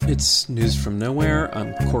It's News from Nowhere.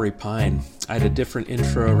 I'm Corey Pine. I had a different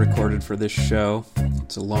intro recorded for this show.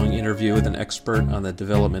 It's a long interview with an expert on the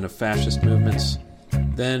development of fascist movements.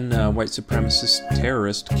 Then a white supremacist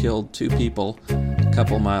terrorist killed 2 people a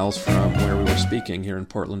couple miles from where we were speaking here in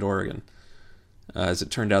Portland, Oregon. As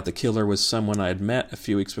it turned out, the killer was someone I had met a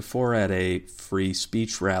few weeks before at a free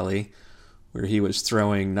speech rally where he was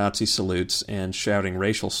throwing Nazi salutes and shouting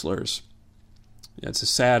racial slurs. It's a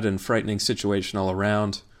sad and frightening situation all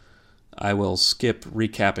around. I will skip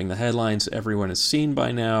recapping the headlines everyone has seen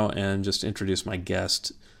by now and just introduce my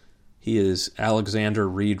guest. He is Alexander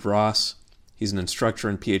Reed Ross. He's an instructor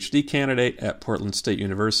and PhD candidate at Portland State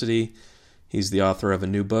University. He's the author of a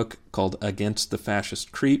new book called Against the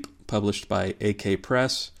Fascist Creep, published by AK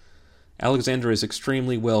Press. Alexander is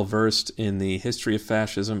extremely well versed in the history of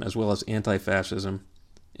fascism as well as anti-fascism.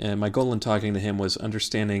 And my goal in talking to him was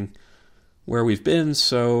understanding where we've been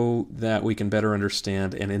so that we can better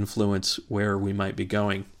understand and influence where we might be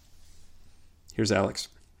going. Here's Alex.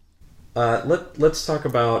 Let's talk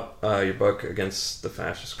about your book, Against the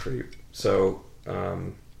Fascist Creep. So,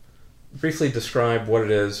 briefly describe what it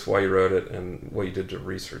is, why you wrote it, and what you did to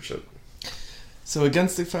research it. So,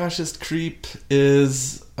 Against the Fascist Creep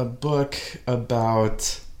is a book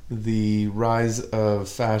about the rise of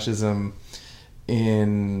fascism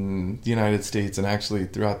in the United States and actually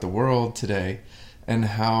throughout the world today, and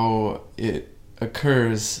how it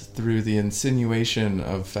occurs through the insinuation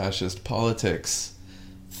of fascist politics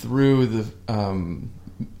through the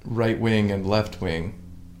right wing and left wing,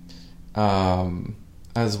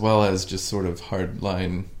 as well as just sort of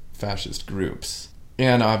hardline fascist groups.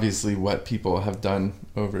 And obviously what people have done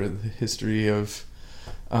over the history of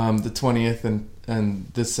the 20th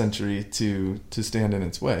and this century to stand in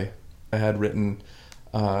its way. I had written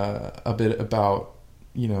a bit about,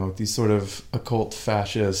 these sort of occult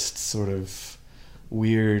fascist, sort of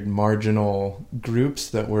weird marginal groups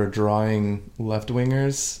that were drawing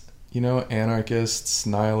left-wingers, anarchists,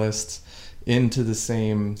 nihilists, into the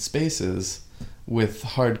same spaces with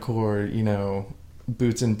hardcore,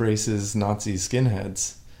 boots and braces Nazi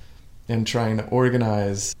skinheads, and trying to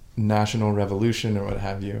organize national revolution or what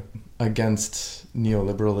have you against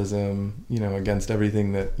neoliberalism, against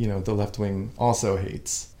everything that, the left wing also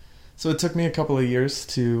hates. So it took me a couple of years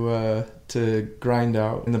to grind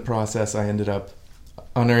out. In the process, I ended up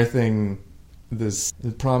unearthing this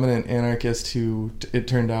prominent anarchist who it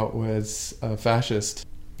turned out was a fascist.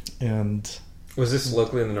 And was this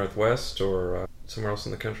locally in the Northwest or somewhere else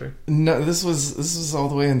in the country? No, this was all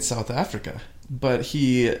the way in South Africa. But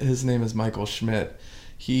his name is Michael Schmidt.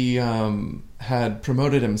 He had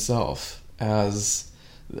promoted himself as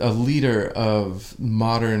a leader of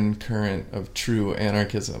modern current of true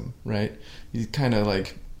anarchism, right? He kind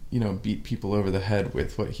of beat people over the head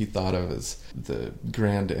with what he thought of as the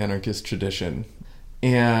grand anarchist tradition.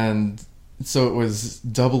 And so it was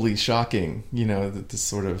doubly shocking, that this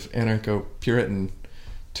sort of anarcho-Puritan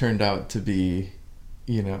turned out to be,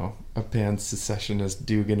 a pan-secessionist,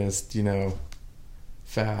 Duganist,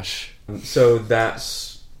 fash. So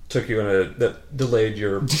that delayed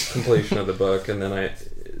your completion of the book, and then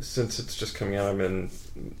since it's just coming out, I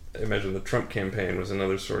imagine the Trump campaign was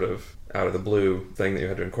another sort of out of the blue thing that you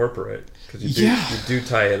had to incorporate, because you do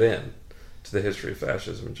tie it in to the history of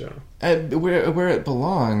fascism in general. Where it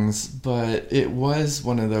belongs, but it was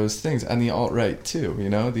one of those things, and the alt-right too,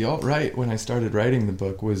 the alt-right, when I started writing the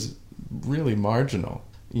book, was really marginal.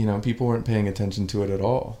 People weren't paying attention to it at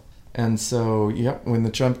all. And so, when the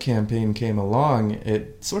Trump campaign came along,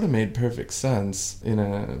 it sort of made perfect sense in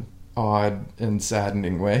an odd and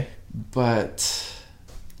saddening way. But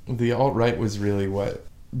the alt-right was really what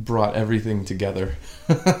brought everything together.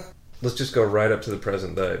 Let's just go right up to the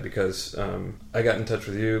present day, because I got in touch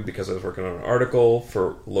with you because I was working on an article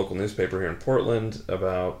for a local newspaper here in Portland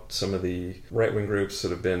about some of the right-wing groups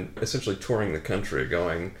that have been essentially touring the country,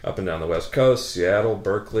 going up and down the West Coast, Seattle,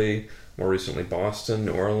 Berkeley, more recently Boston,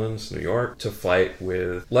 New Orleans, New York, to fight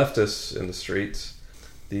with leftists in the streets.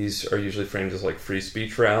 These are usually framed as free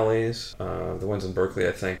speech rallies. The ones in Berkeley,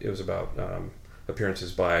 I think it was about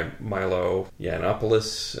appearances by Milo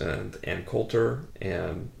Yiannopoulos and Ann Coulter,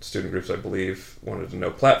 and student groups, I believe, wanted to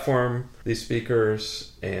no platform these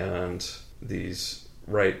speakers, and these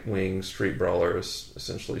right-wing street brawlers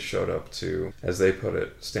essentially showed up to, as they put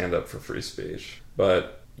it, stand up for free speech.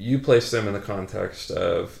 But you place them in the context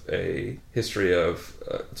of a history of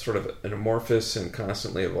sort of an amorphous and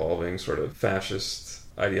constantly evolving sort of fascist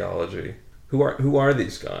ideology. Who are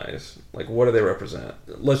these guys? What do they represent?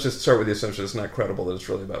 Let's just start with the assumption it's not credible that it's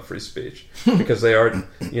really about free speech, because they are,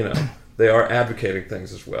 they are advocating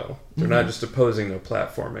things as well. They're not just opposing no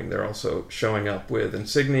platforming. They're also showing up with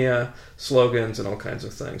insignia, slogans, and all kinds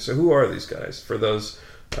of things. So who are these guys? For those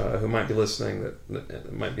who might be listening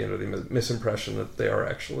that might be under the misimpression that they are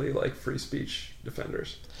actually like free speech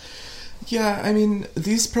defenders. Yeah, I mean,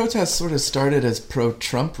 these protests sort of started as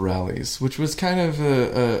pro-Trump rallies, which was kind of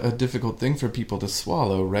a difficult thing for people to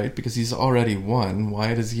swallow, right? Because he's already won.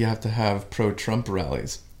 Why does he have to have pro-Trump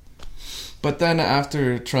rallies? But then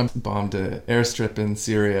after Trump bombed an airstrip in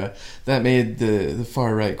Syria, that made the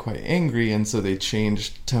far right quite angry, and so they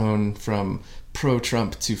changed tone from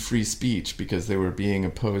pro-Trump to free speech because they were being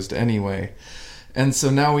opposed anyway. And so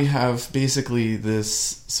now we have basically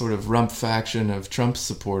this sort of rump faction of Trump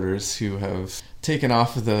supporters who have taken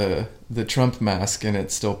off the Trump mask, and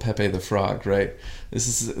it's still Pepe the Frog, right? This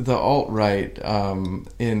is the alt-right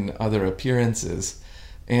in other appearances.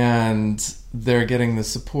 And they're getting the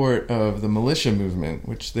support of the militia movement,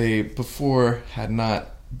 which they before had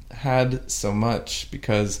not had so much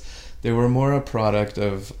because they were more a product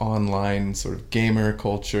of online sort of gamer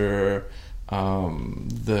culture,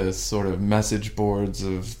 the sort of message boards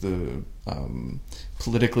of the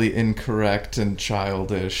politically incorrect and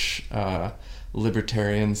childish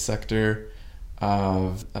libertarian sector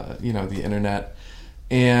of the internet,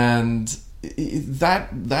 and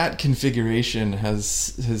that configuration has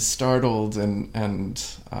startled and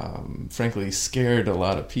frankly scared a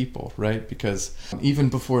lot of people, right? Because even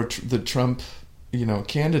before the Trump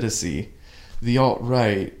candidacy, the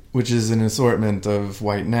alt-right, which is an assortment of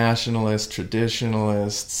white nationalists,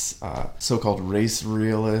 traditionalists, so-called race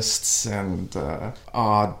realists, and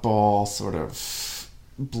oddball sort of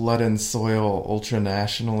blood and soil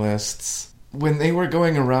ultranationalists. When they were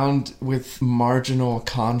going around with marginal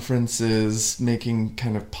conferences, making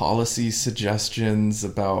kind of policy suggestions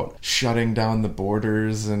about shutting down the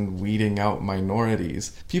borders and weeding out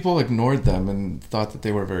minorities, people ignored them and thought that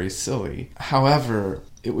they were very silly. However,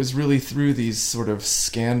 it was really through these sort of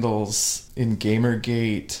scandals in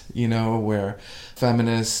Gamergate, where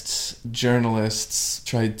feminist journalists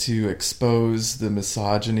tried to expose the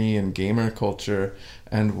misogyny in gamer culture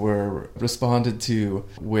and were responded to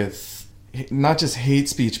with not just hate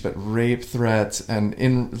speech, but rape threats and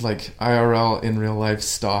IRL in real life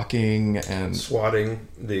stalking and swatting,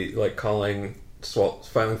 filing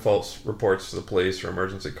false reports to the police or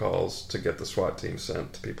emergency calls to get the SWAT team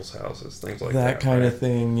sent to people's houses, things like that. That kind of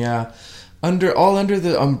thing, yeah. Under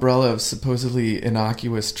the umbrella of supposedly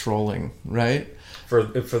innocuous trolling, right? For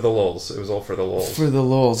the lulz. It was all for the lulz. For the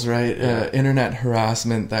lulz, right? Yeah. Internet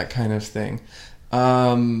harassment, that kind of thing.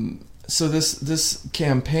 So this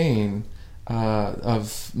campaign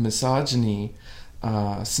of misogyny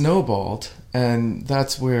snowballed, and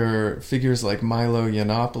that's where figures like Milo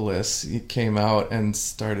Yiannopoulos came out and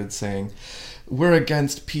started saying, we're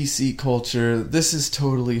against PC culture, this is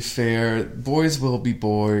totally fair, boys will be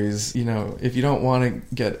boys, if you don't want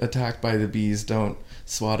to get attacked by the bees, don't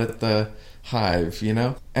swat at the hive,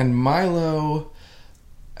 And Milo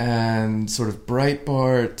and sort of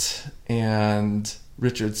Breitbart and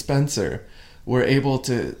Richard Spencer were able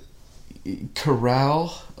to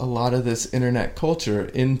corral a lot of this internet culture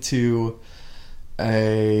into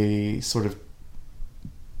a sort of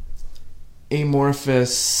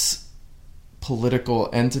amorphous political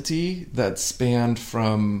entity that spanned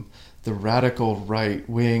from the radical right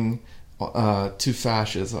wing to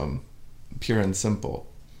fascism, pure and simple.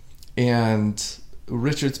 And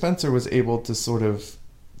Richard Spencer was able to sort of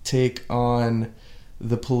take on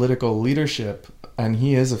the political leadership, and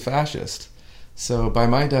he is a fascist. So by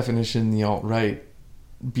my definition, the alt-right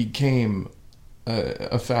became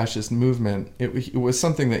a fascist movement. It was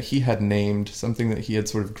something that he had named, something that he had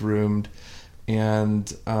sort of groomed.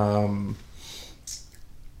 And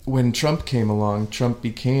when Trump came along, Trump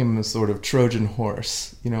became a sort of Trojan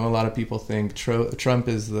horse. A lot of people think Trump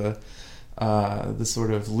is the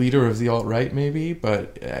sort of leader of the alt-right, maybe,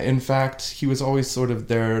 but in fact, he was always sort of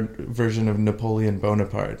their version of Napoleon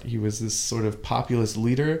Bonaparte. He was this sort of populist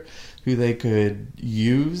leader who they could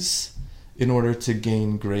use in order to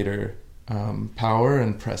gain greater power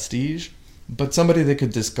and prestige, but somebody they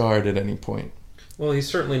could discard at any point. Well, he's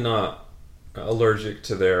certainly not allergic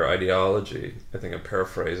to their ideology. I think I'm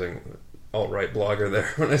paraphrasing alt-right blogger there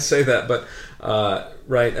when I say that, but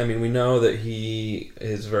right, I mean, we know that he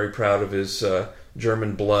is very proud of his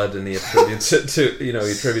German blood, and he attributes it to, he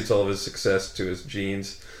attributes all of his success to his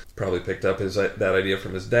genes. Probably picked up that idea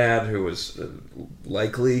from his dad, who was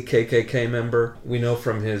likely KKK member. We know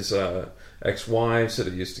from his ex-wives that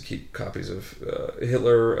he used to keep copies of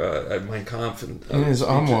Hitler, Mein Kampf, and in his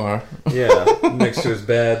armoire. Yeah, next to his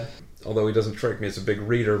bed. although he doesn't strike me as a big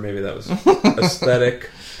reader, maybe that was aesthetic,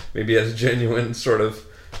 maybe he has a genuine sort of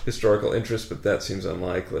historical interest, but that seems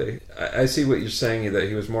unlikely. I see what you're saying, that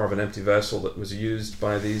he was more of an empty vessel that was used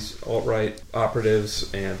by these alt-right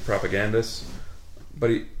operatives and propagandists, but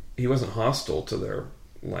he wasn't hostile to their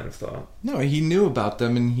line of thought. No, he knew about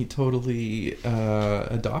them and he totally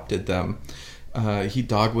adopted them. He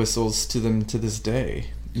dog whistles to them to this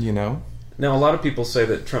day, you know? Now, a lot of people say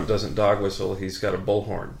that Trump doesn't dog whistle; he's got a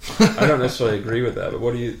bullhorn. I don't necessarily agree with that, but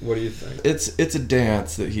what do you think? It's a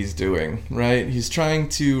dance that he's doing, right? He's trying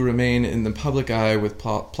to remain in the public eye with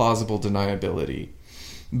plausible deniability,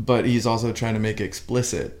 but he's also trying to make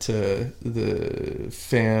explicit to the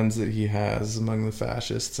fans that he has among the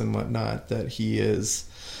fascists and whatnot that he is,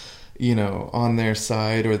 you know, on their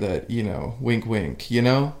side, or that, you know, wink, wink, you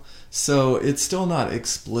know. So it's still not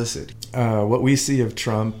explicit. What we see of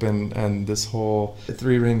Trump and this whole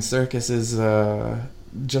three-ring circus is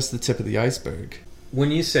just the tip of the iceberg.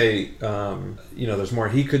 When you say, you know, there's more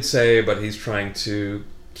he could say, but he's trying to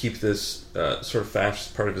keep this sort of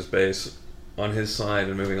fascist part of his base on his side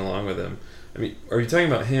and moving along with him, I mean, are you talking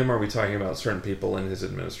about him, or are we talking about certain people in his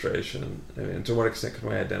administration? I mean, to what extent can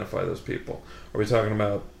we identify those people? Are we talking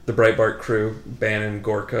about the Breitbart crew, Bannon,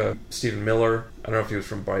 Gorka, Stephen Miller? I don't know if he was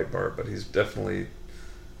from Breitbart, but he's definitely...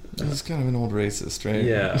 he's kind of an old racist, right?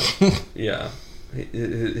 Yeah, yeah.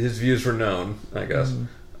 His views were known, I guess.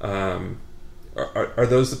 Are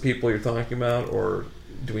those the people you're talking about, or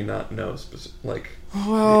do we not know?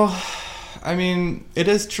 Well, I mean, it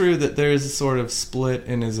is true that there is a sort of split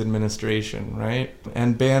in his administration, right?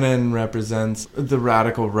 And Bannon represents the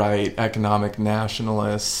radical right, economic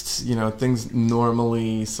nationalists, you know, things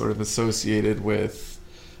normally sort of associated with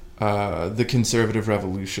the conservative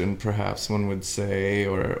revolution, perhaps one would say,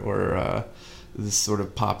 or this sort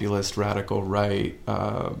of populist radical right,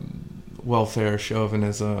 welfare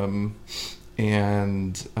chauvinism,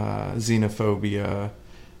 and xenophobia,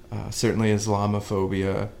 certainly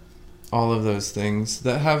Islamophobia. All of those things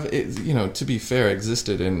that have, you know, to be fair,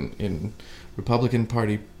 existed in Republican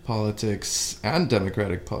Party politics and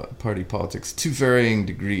Democratic Party politics to varying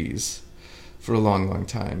degrees for a long, long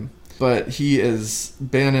time. But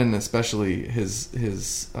Bannon, especially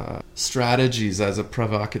his strategies as a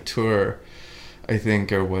provocateur, I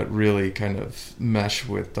think, are what really kind of mesh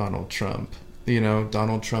with Donald Trump. You know,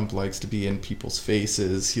 Donald Trump likes to be in people's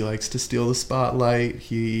faces. He likes to steal the spotlight.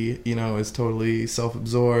 He, you know, is totally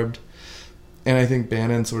self-absorbed. And I think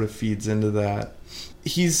Bannon sort of feeds into that.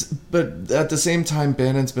 But at the same time,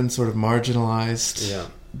 Bannon's been sort of marginalized. Yeah.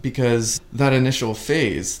 Because that initial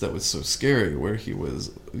phase that was so scary, where he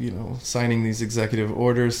was, you know, signing these executive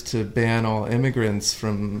orders to ban all immigrants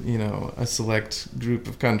from, you know, a select group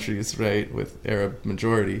of countries, right, with Arab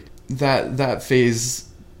majority. That phase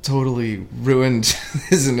totally ruined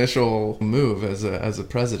his initial move as a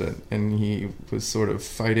president, and he was sort of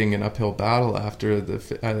fighting an uphill battle after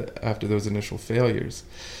those initial failures.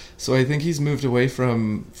 So I think he's moved away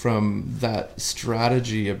from that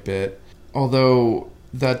strategy a bit, although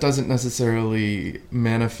that doesn't necessarily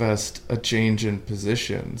manifest a change in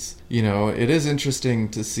positions. You know, it is interesting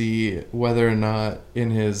to see whether or not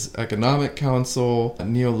in his economic council,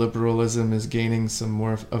 neoliberalism is gaining some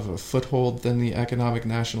more of a foothold than the economic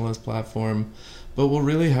nationalist platform. But we'll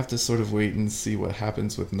really have to sort of wait and see what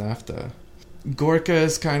happens with NAFTA. Gorka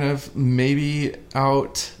is kind of maybe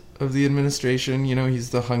out of the administration. You know, he's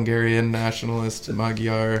the Hungarian nationalist,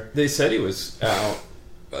 Magyar. They said he was out.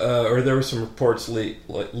 Or there were some reports,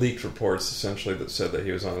 leaked reports, essentially, that said that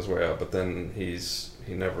he was on his way out, but then he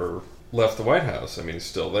never left the White House. I mean, he's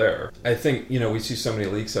still there. I think, you know, we see so many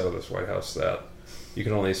leaks out of this White House that you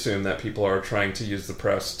can only assume that people are trying to use the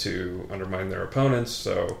press to undermine their opponents,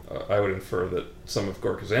 so I would infer that some of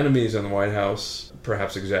Gorka's enemies in the White House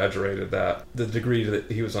perhaps exaggerated the degree that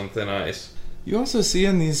he was on thin ice. You also see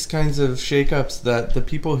in these kinds of shakeups that the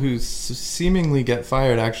people who seemingly get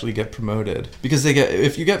fired actually get promoted. Because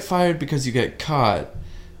if you get fired because you get caught,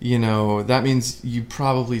 you know, that means you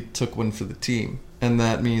probably took one for the team. And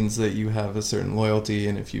that means that you have a certain loyalty,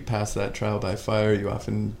 and if you pass that trial by fire, you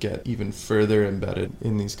often get even further embedded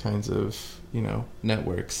in these kinds of, you know,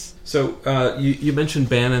 networks. So you mentioned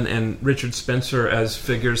Bannon and Richard Spencer as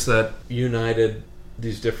figures that united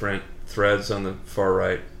these different threads on the far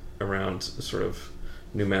right around a sort of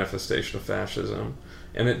new manifestation of fascism.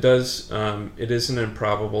 And it is an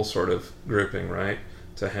improbable sort of grouping, right?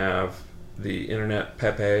 To have the internet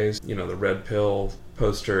pepes, you know, the red pill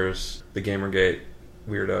posters, the Gamergate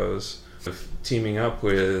weirdos, teaming up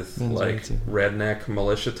with redneck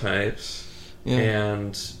militia types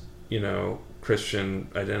and, you know, Christian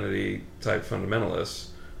identity type fundamentalists,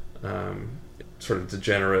 sort of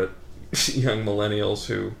degenerate young millennials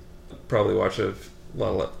who probably watch a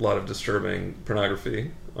lot of disturbing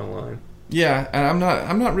pornography online. Yeah, and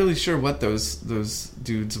I'm not really sure what those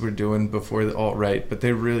dudes were doing before the alt-right, but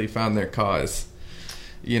they really found their cause.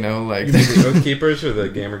 You know, like... You mean the Oath Keepers or the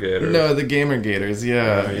Gamergators? No, the Gamergators,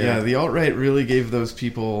 yeah. Oh, yeah. The alt-right really gave those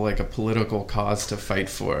people like a political cause to fight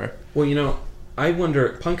for. Well, you know, I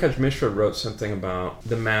wonder, Pankaj Mishra wrote something about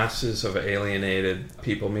the masses of alienated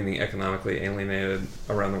people, meaning economically alienated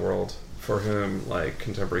around the world, for whom like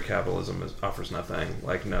contemporary capitalism offers nothing,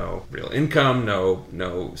 like no real income,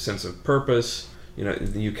 no sense of purpose. You know,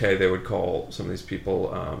 in the UK they would call some of these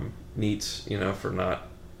people NEETs, you know, for not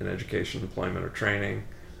in education, employment, or training,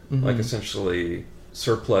 like essentially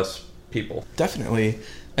surplus people. Definitely,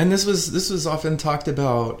 and this was often talked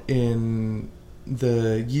about in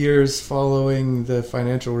the years following the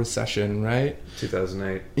financial recession, right?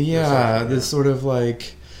 2008. Yeah, this sort of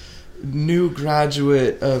like new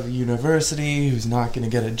graduate of university who's not going to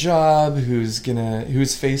get a job, who's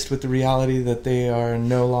faced with the reality that they are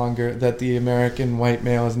no longer, that the American white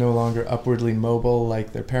male is no longer upwardly mobile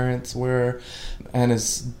like their parents were, and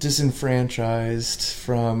is disenfranchised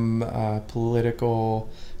from political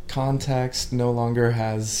context, no longer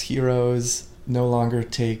has heroes, no longer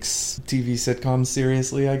takes TV sitcoms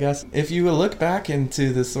seriously, I guess. If you look back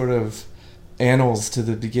into the sort of annals to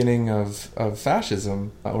the beginning of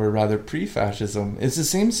fascism, or rather pre-fascism, it's the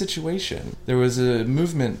same situation. There was a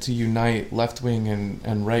movement to unite left-wing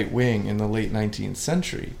and right-wing in the late 19th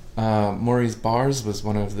century. Maurice Barres was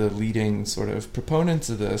one of the leading sort of proponents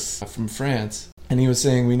of this from France. And he was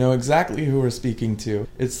saying, we know exactly who we're speaking to.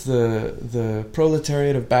 It's the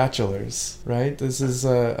proletariat of bachelors, right? This is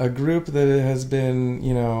a group that has been,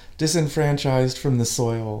 you know, disenfranchised from the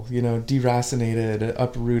soil, you know, deracinated,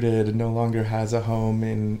 uprooted, no longer has a home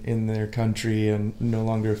in their country and no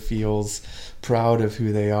longer feels proud of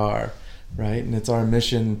who they are, right? And it's our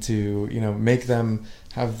mission to, you know, make them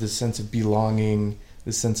have this sense of belonging,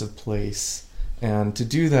 this sense of place. And to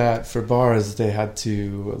do that, for Barres, they had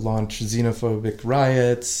to launch xenophobic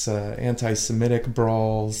riots, anti-Semitic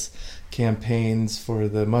brawls, campaigns for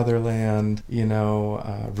the motherland, you know,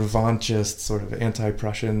 revanchist, sort of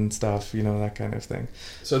anti-Prussian stuff, you know, that kind of thing.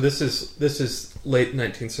 So this is late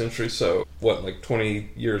 19th century, so what, like 20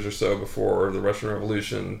 years or so before the Russian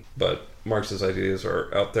Revolution, but Marx's ideas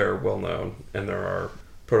are out there, well known, and there are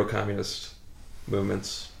proto-communist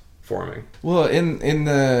movements forming. Well, in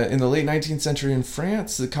the late 19th century in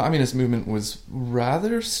France, the communist movement was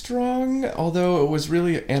rather strong, although it was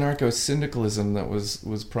really anarcho-syndicalism that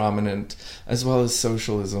was prominent, as well as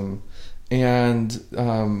socialism. And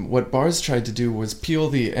what Barres tried to do was peel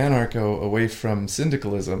the anarcho away from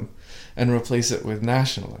syndicalism and replace it with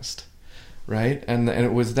nationalist, right? And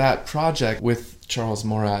it was that project with Charles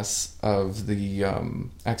Maurras of the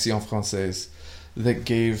Action Française that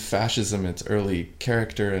gave fascism its early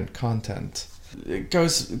character and content. It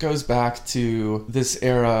goes back to this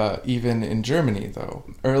era even in Germany, though.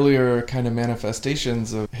 Earlier kind of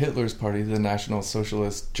manifestations of Hitler's party, the National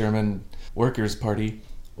Socialist German Workers' Party,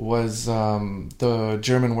 was the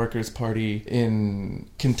German Workers' Party in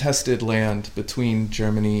contested land between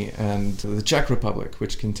Germany and the Czech Republic,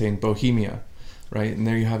 which contained Bohemia, right? And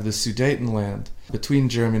there you have the Sudetenland between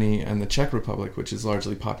Germany and the Czech Republic, which is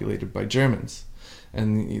largely populated by Germans.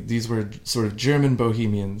 And these were sort of German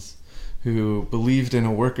Bohemians who believed in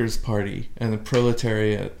a workers' party and the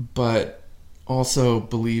proletariat, but also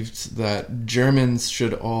believed that Germans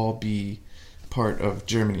should all be part of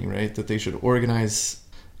Germany, right? That they should organize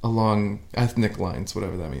along ethnic lines,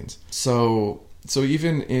 whatever that means. So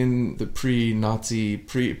even in the pre-Nazi,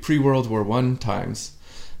 pre-World War I times,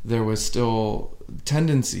 there was still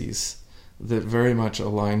tendencies that very much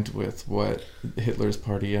aligned with what Hitler's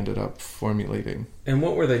party ended up formulating. And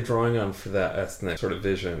what were they drawing on for that ethnic sort of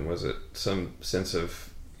vision? Was it some sense of,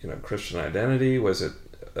 you know, Christian identity? Was it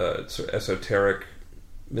sort of esoteric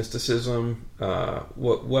mysticism?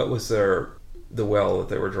 What was the well that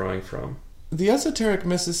they were drawing from? The esoteric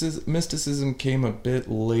mysticism came a bit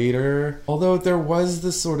later, although there was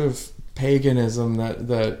this sort of paganism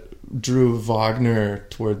that drew Wagner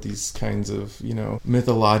toward these kinds of, you know,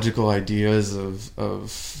 mythological ideas of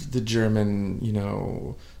the German, you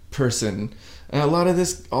know, person. And a lot of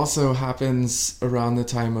this also happens around the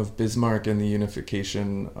time of Bismarck and the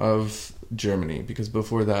unification of Germany, because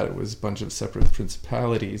before that it was a bunch of separate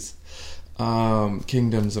principalities,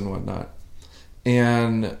 kingdoms and whatnot.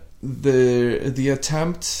 And the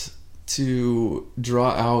attempt to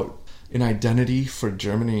draw out an identity for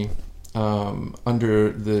Germany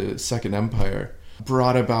under the Second Empire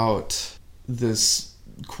brought about this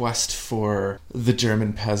quest for the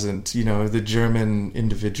German peasant, you know, the German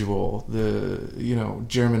individual, the, you know,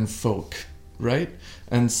 German folk, right?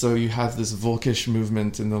 And so you have this Völkisch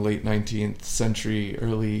movement in the late 19th century,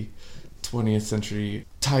 early 20th century,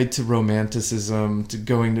 tied to romanticism, to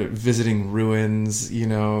visiting ruins, you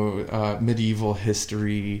know, medieval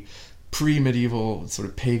history, pre-medieval sort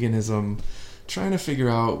of paganism, trying to figure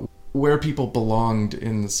out where people belonged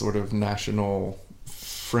in the sort of national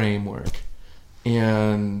framework.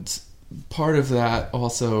 And part of that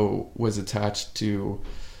also was attached to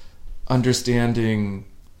understanding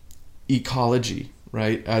ecology,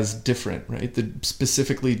 right, as different, right? The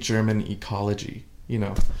specifically German ecology, you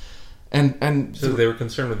know. And so they were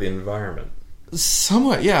concerned with the environment.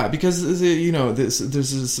 Somewhat, yeah, because, you know, there's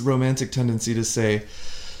this romantic tendency to say,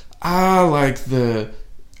 like the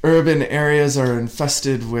urban areas are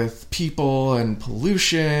infested with people and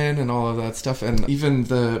pollution and all of that stuff. And even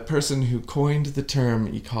the person who coined the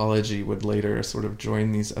term ecology would later sort of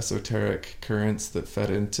join these esoteric currents that fed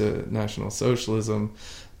into National Socialism.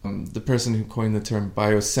 The person who coined the term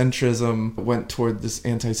biocentrism went toward this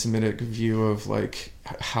anti-Semitic view of like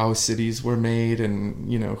how cities were made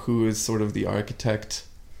and, you know, who is sort of the architect,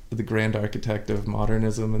 the grand architect of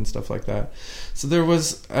modernism and stuff like that. So there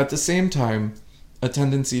was at the same time a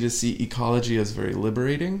tendency to see ecology as very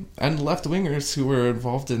liberating, and left-wingers who were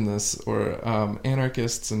involved in this, or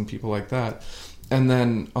anarchists and people like that. And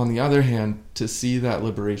then, on the other hand, to see that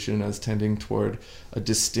liberation as tending toward a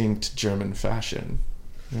distinct German fashion.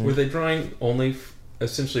 Right? Were they drawing only,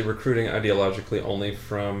 essentially recruiting ideologically only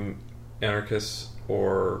from anarchists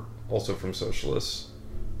or also from socialists?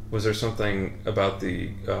 Was there something about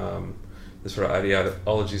the sort of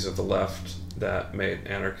ideologies of the left that made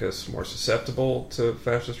anarchists more susceptible to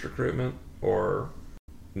fascist recruitment, or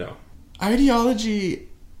no? Ideology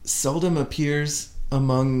seldom appears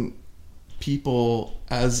among people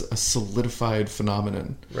as a solidified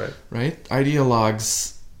phenomenon. Right?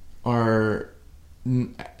 Ideologues are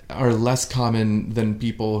less common than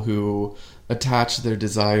people who attach their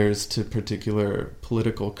desires to particular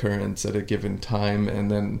political currents at a given time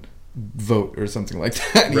and then vote or something like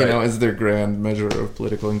that, you know, as their grand measure of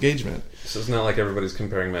political engagement. So it's not like everybody's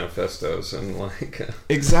comparing manifestos and like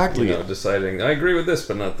exactly, you know, deciding I agree with this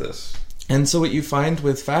but not this. And so what you find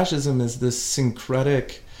with fascism is this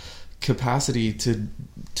syncretic capacity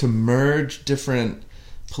to merge different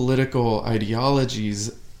political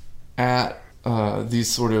ideologies at these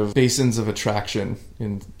sort of basins of attraction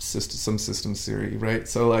in some systems theory, right?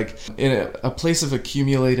 So like in a place of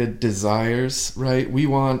accumulated desires, right? We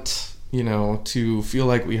want, you know, to feel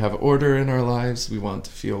like we have order in our lives. We want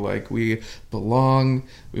to feel like we belong.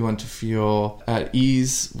 We want to feel at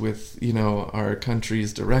ease with, you know, our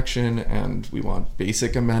country's direction, and we want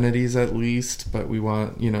basic amenities at least, but we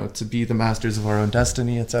want, you know, to be the masters of our own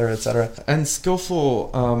destiny, et cetera, et cetera. And skillful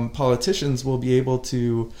politicians will be able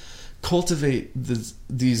to cultivate these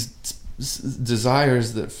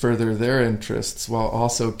desires that further their interests while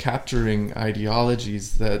also capturing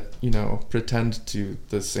ideologies that, you know, pretend to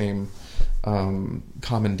the same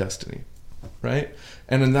common destiny, right?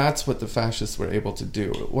 And then that's what the fascists were able to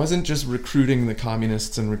do. It wasn't just recruiting the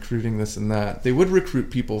communists and recruiting this and that. They would recruit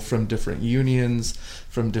people from different unions,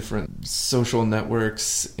 from different social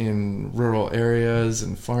networks in rural areas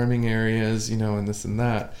and farming areas, you know, and this and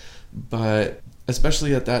that. But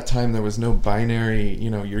especially at that time, there was no binary, you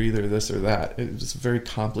know, you're either this or that. It was a very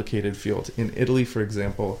complicated field. In Italy, for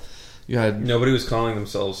example, you had... Nobody was calling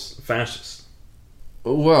themselves fascists.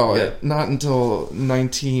 Well, not until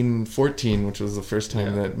 1914, which was the first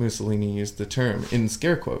time that Mussolini used the term, in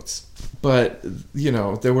scare quotes. But, you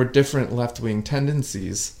know, there were different left-wing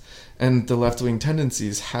tendencies, and the left-wing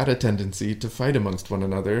tendencies had a tendency to fight amongst one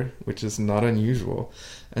another, which is not unusual.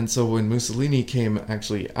 And so when Mussolini came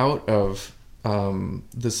actually out of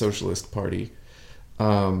the Socialist Party,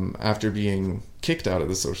 after being kicked out of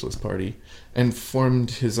the Socialist Party, and formed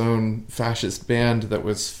his own fascist band that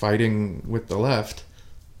was fighting with the left,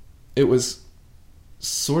 it was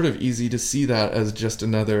sort of easy to see that as just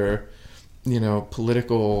another, you know,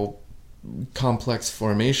 political complex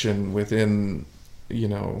formation within, you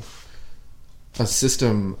know, a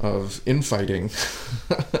system of infighting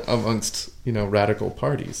amongst, you know, radical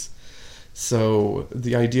parties. So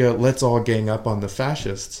the idea, let's all gang up on the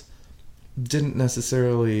fascists, didn't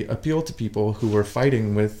necessarily appeal to people who were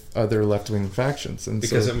fighting with other left-wing factions. And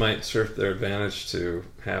because it might serve their advantage to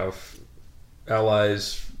have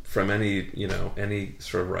allies from any, you know, any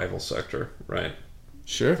sort of rival sector, right?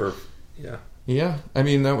 Sure. Yeah. I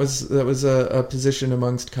mean, that was a position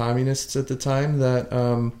amongst communists at the time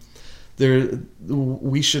that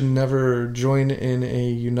we should never join in a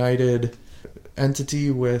united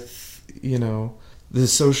entity with, the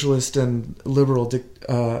socialist and liberal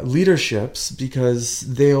leaderships, because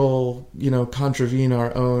they'll, contravene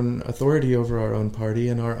our own authority over our own party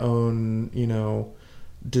and our own,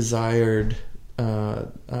 desired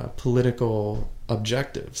political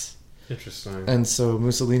objectives. Interesting. And so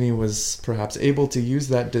Mussolini was perhaps able to use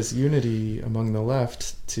that disunity among the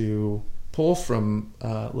left to pull from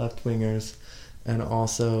left-wingers and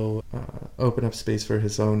also open up space for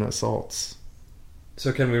his own assaults.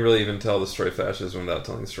 So can we really even tell the story of fascism without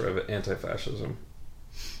telling the story of anti-fascism?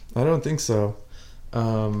 I don't think so.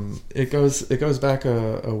 It goes back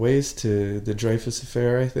a ways to the Dreyfus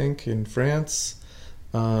Affair, I think, in France.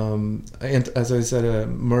 And as I said,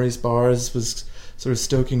 Maurice Barrès was sort of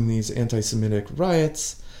stoking these anti-Semitic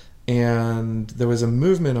riots, and there was a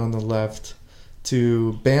movement on the left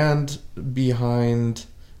to band behind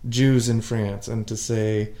Jews in France and to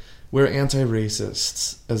say, we're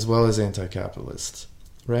anti-racists as well as anti-capitalists,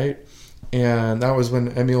 right? And that was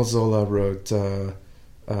when Émile Zola wrote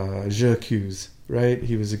J'accuse, right?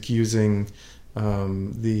 He was accusing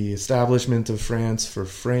the establishment of France for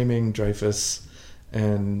framing Dreyfus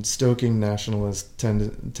and stoking nationalist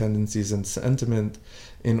tendencies and sentiment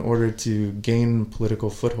in order to gain political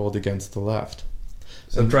foothold against the left.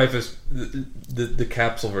 So Dreyfus, the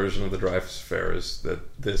capsule version of the Dreyfus Affair is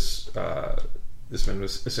that this man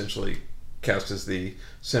was essentially cast as the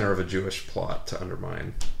center of a Jewish plot to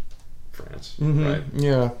undermine France, right?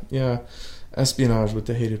 Yeah. Espionage with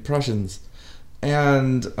the hated Prussians.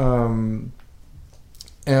 And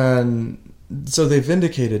so they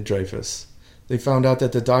vindicated Dreyfus. They found out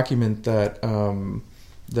that the document that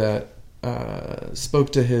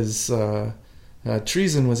spoke to his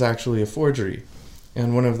treason was actually a forgery.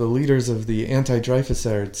 And one of the leaders of the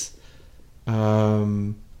anti-Dreyfusards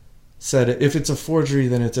said, if it's a forgery,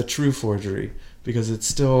 then it's a true forgery, because it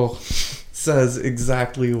still says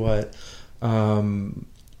exactly what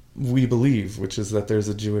we believe, which is that there's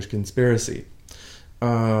a Jewish conspiracy.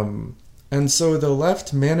 And so the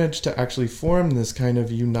left managed to actually form this kind of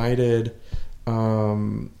united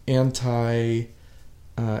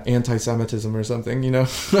anti-Semitism or something,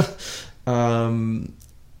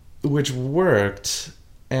 which worked,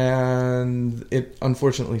 and it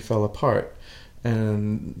unfortunately fell apart.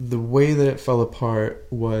 And the way that it fell apart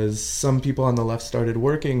was some people on the left started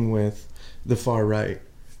working with the far right,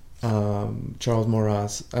 Charles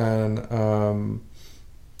Maurras, and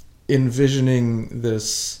envisioning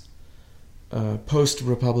this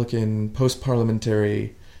post-Republican,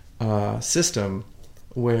 post-parliamentary system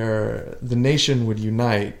where the nation would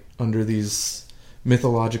unite under these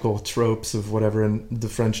mythological tropes of whatever the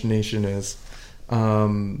French nation is.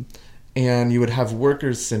 And you would have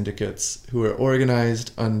workers' syndicates who are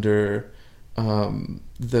organized under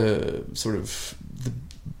the sort of the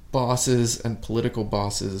bosses and political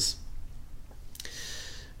bosses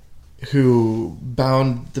who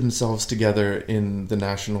bound themselves together in the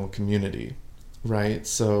national community, right?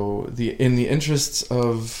 So in the interests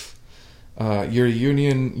of your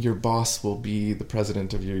union, your boss will be the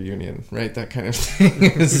president of your union, right? That kind of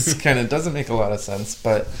thing. This kind of doesn't make a lot of sense,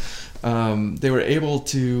 but they were able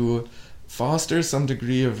to foster some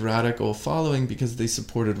degree of radical following because they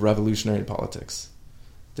supported revolutionary politics.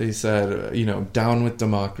 They said, down with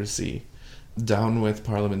democracy, down with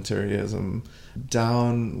parliamentarism,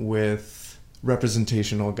 down with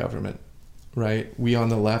representational government, right? We on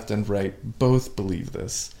the left and right both believe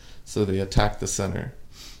this. So they attacked the center.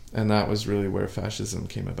 And that was really where fascism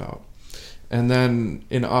came about. And then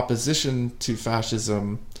in opposition to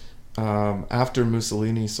fascism, after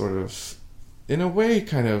Mussolini sort of, in a way,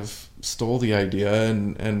 kind of stole the idea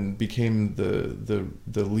and became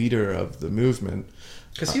the leader of the movement.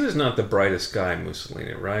 Because he was not the brightest guy,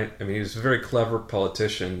 Mussolini, right? I mean, he was a very clever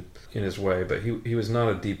politician in his way, but he was not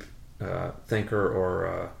a deep thinker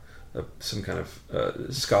or some kind of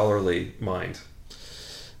scholarly mind.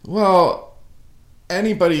 Well,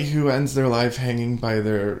 anybody who ends their life hanging by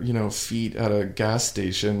their, feet at a gas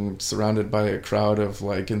station, surrounded by a crowd of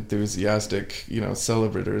enthusiastic,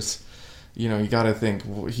 celebrators, you got to think,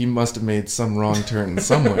 well, he must have made some wrong turn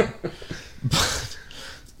somewhere.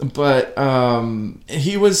 But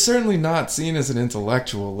he was certainly not seen as an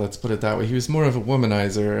intellectual, let's put it that way. He was more of a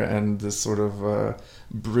womanizer and this sort of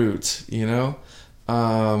brute, He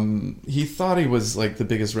thought he was the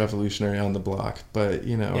biggest revolutionary on the block, but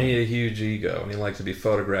And he had a huge ego, and he liked to be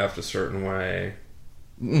photographed a certain way.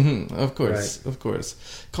 Mm-hmm, of course, right. Of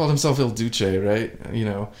course. Called himself Il Duce, right?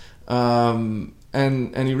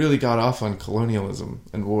 And he really got off on colonialism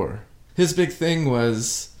and war. His big thing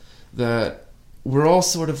was that we're all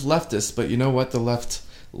sort of leftists, but you know what? The left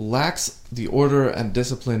lacks the order and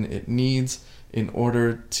discipline it needs in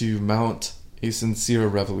order to mount a sincere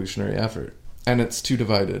revolutionary effort. And it's too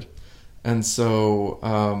divided. And so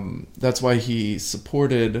that's why he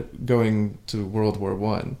supported going to World War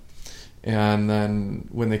I. And then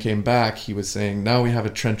when they came back, he was saying, now we have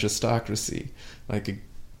a trenchistocracy, like a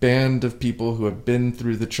band of people who have been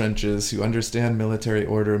through the trenches, who understand military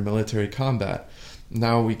order, military combat.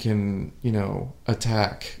 Now we can,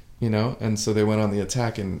 attack, And so they went on the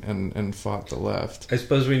attack and fought the left. I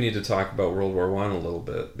suppose we need to talk about World War I a little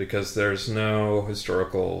bit, because there's no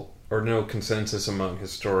historical or no consensus among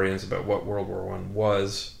historians about what World War I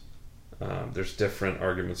was. There's different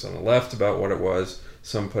arguments on the left about what it was.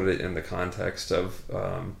 Some put it in the context of,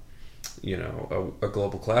 a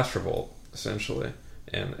global class revolt, essentially,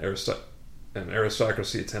 and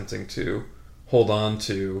aristocracy attempting to hold on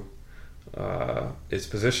to its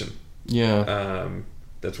position. Yeah.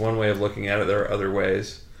 That's one way of looking at it. There are other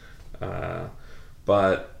ways.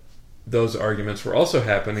 But those arguments were also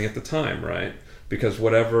happening at the time, right? Because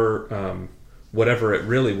whatever it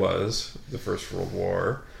really was, the First World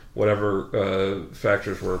War, whatever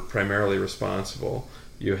factors were primarily responsible,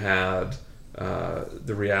 you had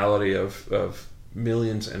the reality of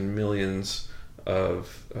millions and millions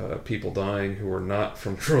of people dying who were not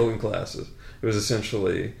from the ruling classes. It was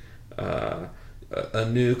essentially a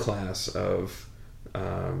new class of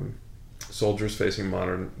soldiers facing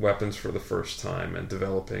modern weapons for the first time and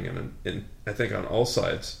developing, I think on all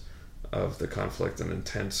sides of the conflict, an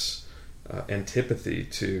intense antipathy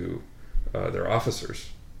to their officers.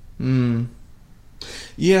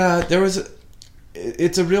 Yeah,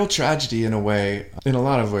 it's a real tragedy in a way, in a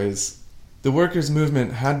lot of ways. The workers'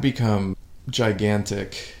 movement had become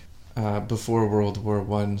gigantic before World War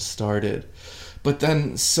I started. But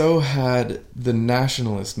then so had the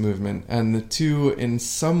nationalist movement, and the two in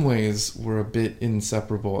some ways were a bit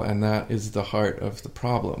inseparable, and that is the heart of the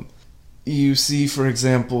problem. You see, for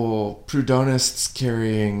example, Proudhonists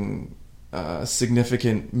carrying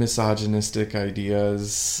significant misogynistic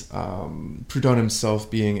ideas, Proudhon himself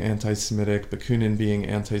being anti-Semitic, Bakunin being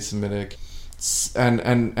anti-Semitic, and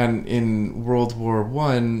in World War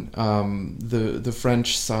I, the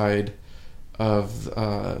French side of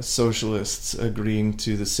socialists agreeing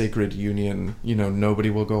to the sacred union,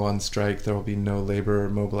 nobody will go on strike, there will be no labor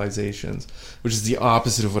mobilizations, which is the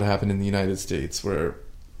opposite of what happened in the United States, where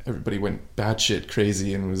everybody went batshit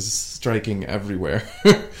crazy and was striking everywhere,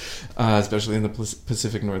 especially in the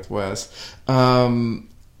Pacific Northwest.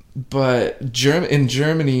 But in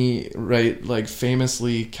Germany, right, like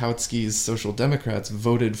famously, Kautsky's Social Democrats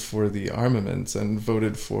voted for the armaments and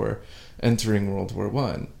voted for entering World War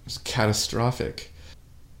I. It was catastrophic.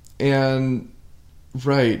 And,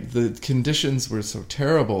 right, the conditions were so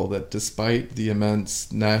terrible that despite the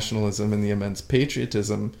immense nationalism and the immense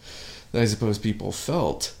patriotism that I suppose people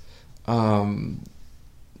felt,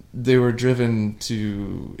 they were driven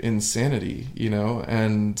to insanity,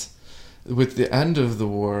 and with the end of the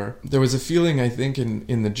war, there was a feeling, I think,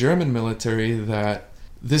 in the German military that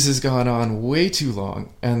this has gone on way too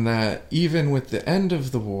long, and that even with the end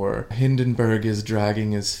of the war, Hindenburg is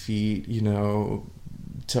dragging his feet,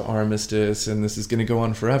 to armistice, and this is going to go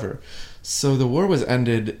on forever. So the war was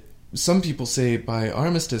ended, some people say by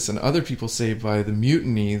armistice, and other people say by the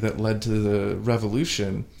mutiny that led to the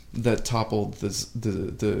revolution that toppled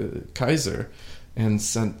the Kaiser and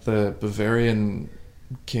sent the Bavarian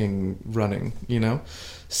king running,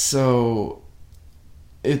 So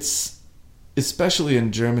it's, especially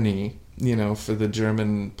in Germany, for the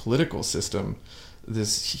German political system,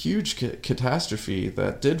 this huge catastrophe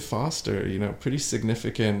that did foster, pretty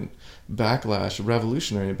significant backlash,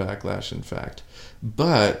 revolutionary backlash, in fact.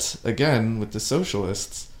 But, again, with the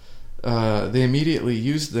socialists, they immediately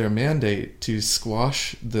used their mandate to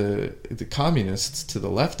squash the communists to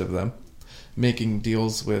the left of them, making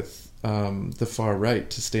deals with the far right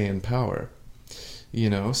to stay in power.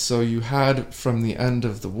 So you had, from the end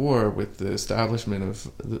of the war, with the establishment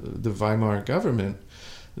of the Weimar government,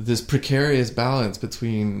 this precarious balance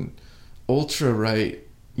between ultra-right,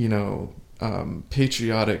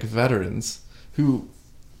 patriotic veterans who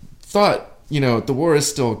thought, the war is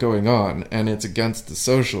still going on and it's against the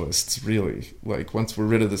socialists, really. Like, once we're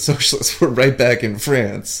rid of the socialists, we're right back in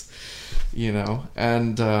France,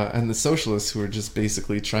 and the socialists who are just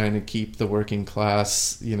basically trying to keep the working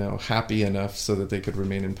class, happy enough so that they could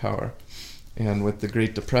remain in power. And with the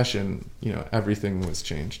Great Depression, everything was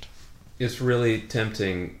changed. It's really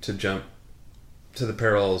tempting to jump to the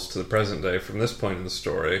parallels to the present day from this point in the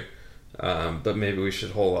story, but maybe we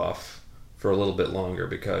should hold off for a little bit longer,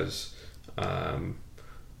 because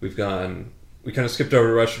we've gone we kind of skipped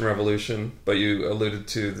over Russian Revolution, but you alluded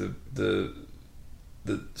to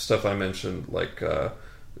the stuff I mentioned, like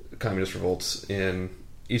communist revolts in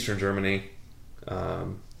Eastern Germany,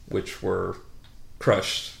 which were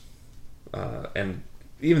crushed, and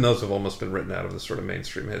even those have almost been written out of the sort of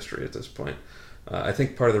mainstream history at this point. I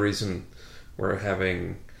think part of the reason we're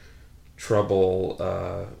having trouble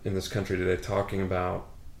in this country today talking about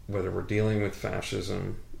whether we're dealing with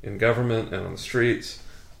fascism in government and on the streets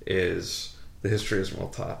is the history isn't well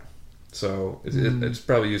taught. So it's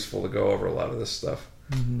probably useful to go over a lot of this stuff.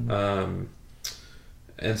 Mm-hmm.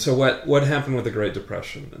 And so what happened with the Great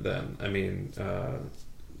Depression then? I mean,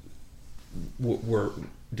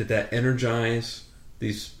 did that energize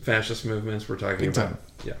these fascist movements we're talking big about? Time.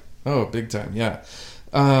 Yeah. Oh, big time, yeah.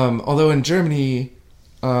 Although in Germany,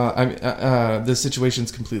 the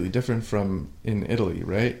situation's completely different from in Italy,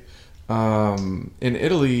 right? In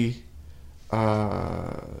Italy,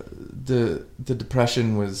 the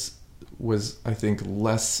depression was I think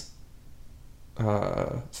less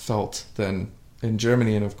felt than in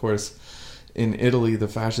Germany, and of course, in Italy, the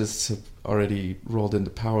fascists have already rolled into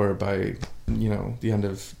power by the end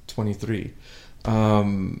of 23.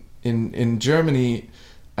 In Germany,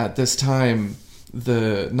 at this time,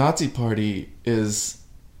 the Nazi Party is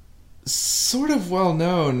sort of well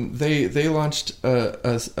known. They launched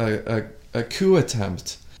a coup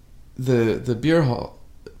attempt, the beer hall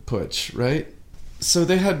putsch, right? So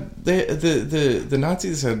the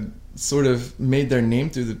Nazis had sort of made their name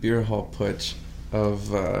through the beer hall putsch of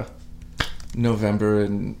November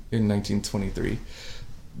in 1923,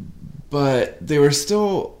 but they were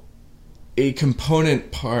still a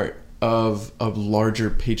component part of a larger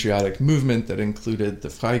patriotic movement that included the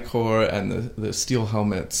Freikorps and the Steel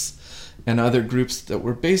Helmets and other groups that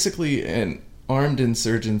were basically an armed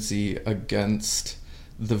insurgency against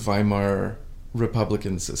the Weimar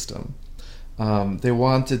Republican system. They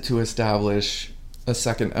wanted to establish a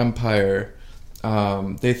second empire.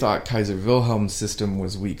 They thought Kaiser Wilhelm's system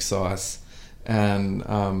was weak sauce, and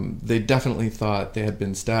they definitely thought they had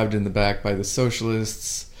been stabbed in the back by the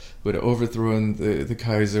socialists who had overthrown the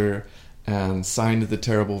Kaiser and signed the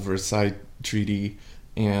terrible Versailles Treaty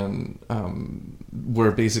and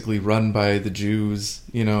were basically run by the Jews,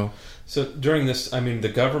 So during this, I mean, the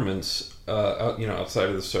governments, outside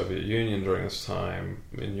of the Soviet Union during this time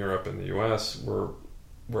in Europe and the U.S. were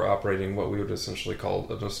operating what we would essentially call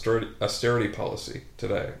an austerity policy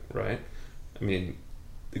today, right? I mean,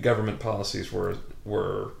 the government policies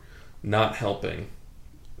were not helping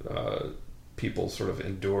people sort of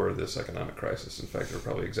endure this economic crisis. In fact, they're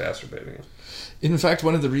probably exacerbating it. In fact,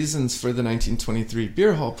 one of the reasons for the 1923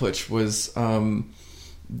 beer hall putsch was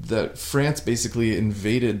that France basically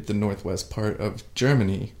invaded the northwest part of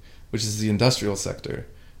Germany, which is the industrial sector,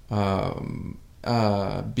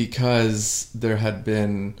 because there had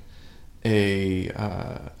been a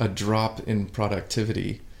drop in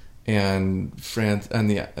productivity, and France and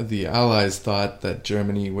the Allies thought that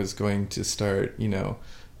Germany was going to start,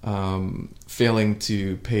 failing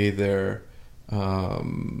to pay their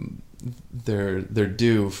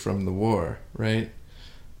due from the war, right?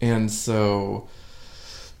 And so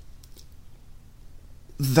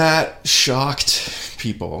that shocked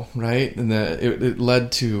people, right? And it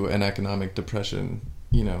led to an economic depression,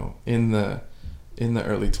 in the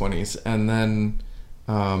early 20s. And then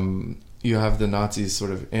you have the Nazis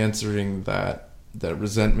sort of answering that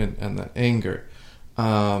resentment and that anger.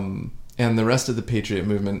 And the rest of the patriotic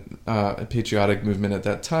movement at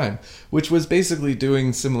that time, which was basically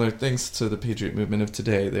doing similar things to the patriot movement of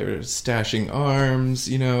today. They were stashing arms,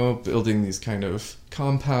 building these kind of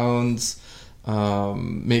compounds,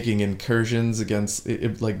 making incursions against,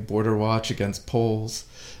 like border watch against Poles,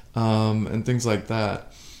 and things like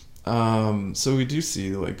that. So we do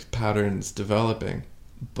see like patterns developing,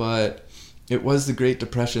 but it was the Great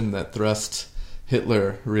Depression that thrust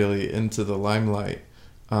Hitler really into the limelight.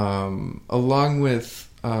 Along with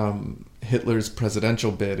Hitler's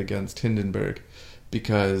presidential bid against Hindenburg,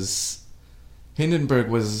 because Hindenburg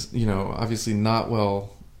was, obviously not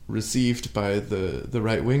well received by the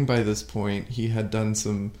right wing by this point. He had done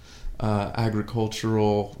some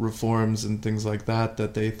agricultural reforms and things like that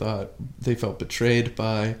they felt betrayed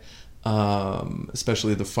by,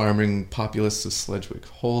 especially the farming populists of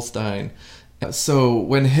Schleswig-Holstein. So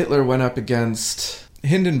when Hitler went up against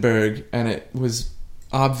Hindenburg, and it was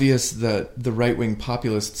obvious that the right-wing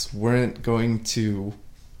populists weren't going to,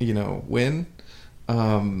 win,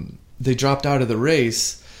 they dropped out of the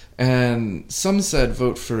race, and some said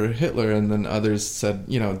vote for Hitler, and then others said,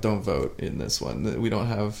 don't vote in this one. We don't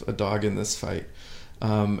have a dog in this fight.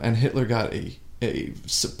 And Hitler got a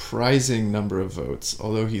surprising number of votes,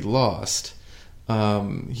 although he lost.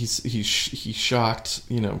 He shocked,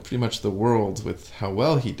 pretty much the world with how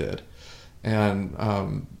well he did.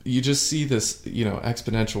 And you just see this,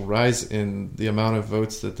 exponential rise in the amount of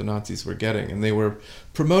votes that the Nazis were getting. And they were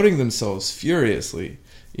promoting themselves furiously,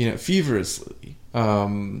 feverishly.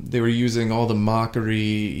 They were using all the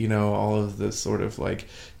mockery, all of the sort of like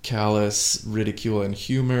callous ridicule and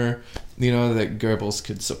humor, that Goebbels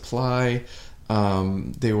could supply.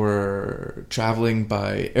 They were traveling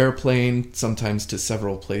by airplane, sometimes to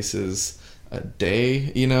several places a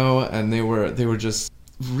day, and they were just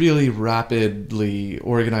really rapidly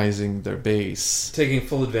organizing their base, taking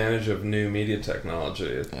full advantage of new media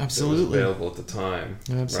technology. Absolutely, that was available at the time.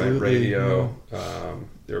 Absolutely, right? Radio. Yeah.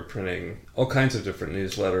 They were printing all kinds of different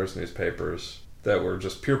newsletters, newspapers that were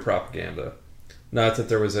just pure propaganda. Not that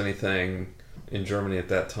there was anything in Germany at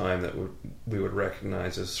that time that we would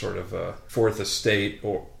recognize as sort of a fourth estate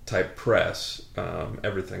or type press.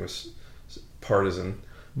 Everything was partisan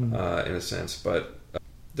in a sense, but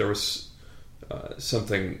there was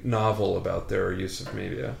something novel about their use of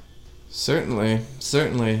media. Certainly.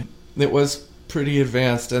 It was pretty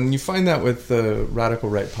advanced, and you find that with the radical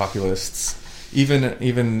right populists, even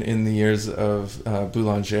in the years of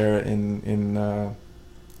Boulanger in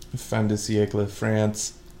fin de siècle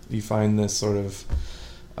France. You find this sort of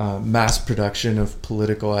mass production of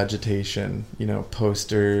political agitation,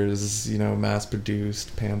 posters,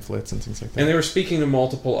 mass-produced pamphlets and things like that. And they were speaking to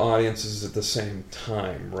multiple audiences at the same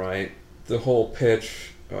time, right? The whole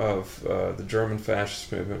pitch of the German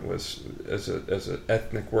fascist movement was as an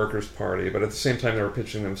ethnic workers' party, but at the same time they were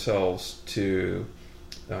pitching themselves to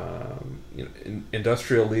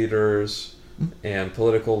industrial leaders and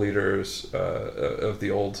political leaders of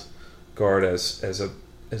the old guard as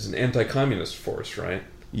an anti-communist force, right?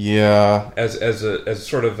 Yeah. As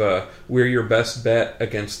sort of we're your best bet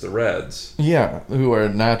against the Reds. Yeah, who are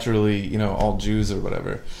naturally, all Jews or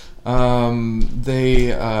whatever.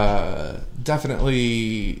 They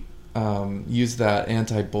definitely use that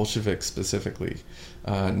anti-Bolshevik specifically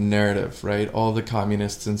narrative, right? All the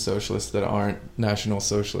communists and socialists that aren't National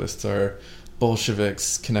Socialists are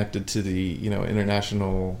Bolsheviks connected to the,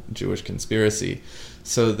 international Jewish conspiracy.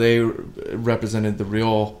 So they represented the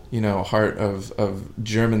real, heart of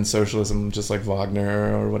German socialism, just like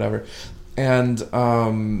Wagner or whatever. And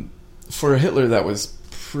for Hitler, that was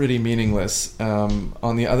pretty meaningless.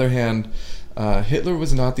 On the other hand, Hitler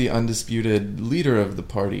was not the undisputed leader of the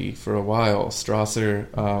party for a while. Strasser,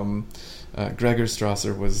 Gregor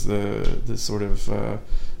Strasser, was the sort of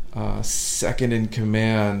second in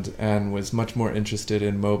command, and was much more interested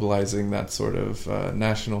in mobilizing that sort of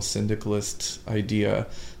national syndicalist idea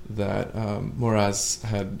that Maurras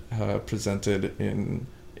had presented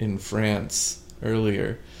in France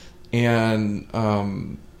earlier. And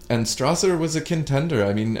Strasser was a contender.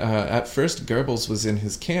 I mean, at first Goebbels was in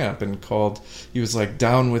his camp and he was like,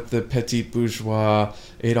 down with the petit bourgeois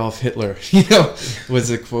Adolf Hitler, was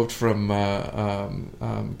a quote from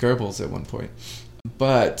Goebbels at one point.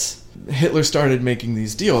 But Hitler started making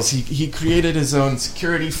these deals. He created his own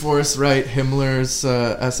security force, right? Himmler's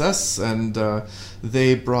SS, and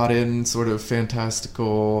they brought in sort of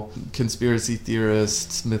fantastical conspiracy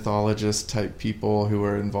theorists, mythologist type people who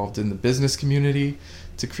were involved in the business community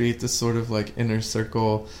to create this sort of like inner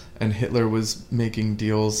circle. And Hitler was making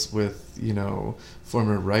deals with,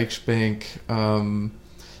 former Reichsbank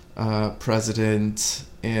president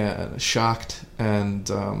and Schacht, and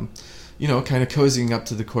kind of cozying up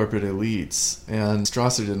to the corporate elites. And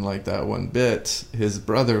Strasser didn't like that one bit. His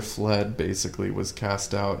brother fled, basically, was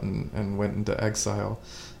cast out and went into exile,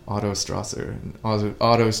 Otto Strasser. And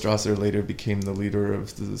Otto Strasser later became the leader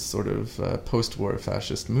of the sort of post-war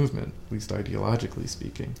fascist movement, at least ideologically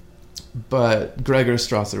speaking. But Gregor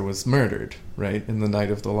Strasser was murdered, right, in the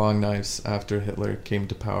Night of the Long Knives after Hitler came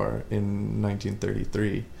to power in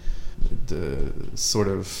 1933. The sort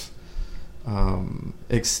of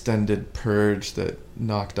extended purge that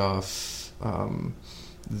knocked off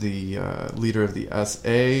the leader of the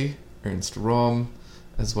SA, Ernst Röhm,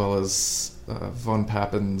 as well as von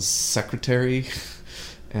Pappen's secretary.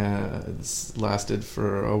 It's lasted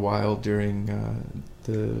for a while during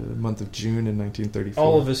the month of June in 1934.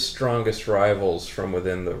 All of his strongest rivals from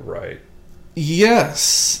within the right.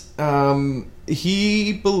 Yes.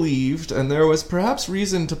 He believed, and there was perhaps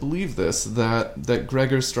reason to believe this, that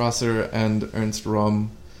Gregor Strasser and Ernst Röhm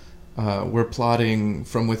were plotting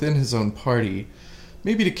from within his own party,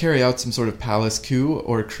 maybe to carry out some sort of palace coup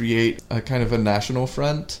or create a kind of a national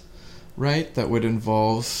front, right, that would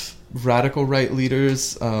involve radical right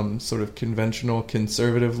leaders, sort of conventional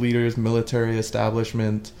conservative leaders, military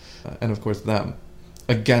establishment, and of course them,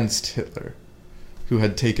 against Hitler, who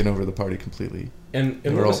had taken over the party completely. And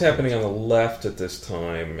what was happening on the left at this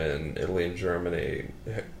time in Italy and Germany?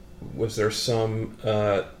 Was there some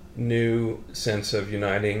new sense of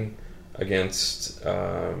uniting against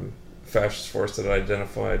fascist force that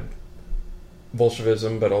identified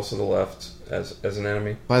Bolshevism, but also the left as an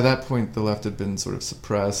enemy? By that point, the left had been sort of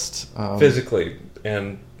suppressed. Physically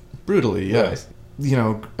and... brutally, yeah. Right. You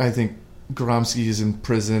know, I think Gramsci is in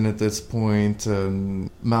prison at this point, and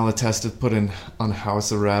Malatesta put on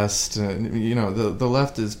house arrest. You know, the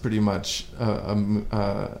left is pretty much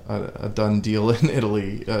a done deal in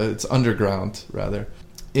Italy. It's underground, rather.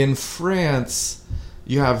 In France,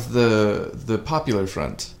 you have the Popular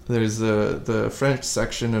Front. There's the French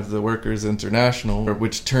section of the Workers' International,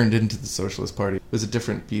 which turned into the Socialist Party. It was a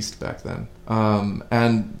different beast back then.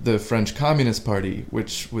 And the French Communist Party,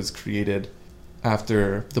 which was created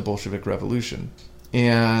after the Bolshevik Revolution.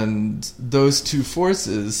 And those two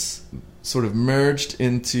forces sort of merged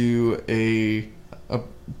into a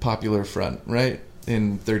Popular Front, right,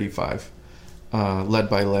 in 1935, led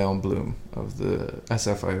by Léon Blum of the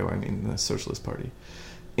SFIO, the Socialist Party.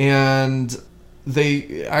 And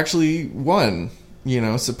they actually won, you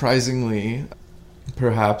know, surprisingly,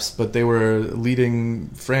 perhaps, but they were leading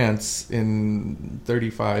France in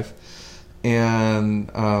 1935. And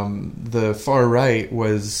the far right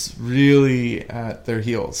was really at their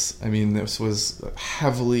heels. I mean, this was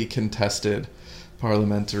heavily contested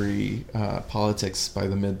parliamentary politics by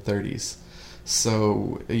the mid-30s.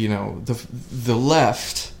 So, you know, the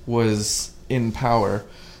left was in power,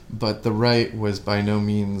 but the right was by no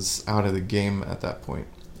means out of the game at that point.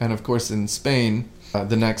 And of course, in Spain,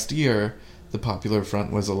 the next year, the Popular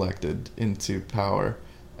Front was elected into power,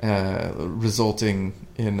 resulting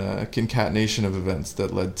in a concatenation of events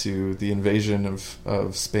that led to the invasion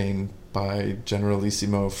of Spain by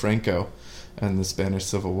Generalissimo Franco and the Spanish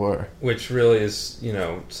Civil War. Which really is, you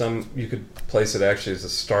know, you could place it actually as the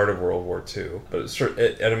start of World War II. But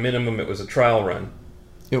at a minimum, it was a trial run.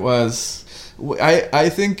 It was. I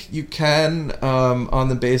think you can, on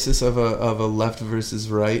the basis of a left versus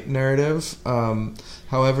right narrative.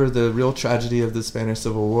 However, the real tragedy of the Spanish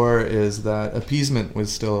Civil War is that appeasement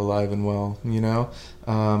was still alive and well, you know?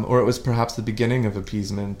 Or it was perhaps the beginning of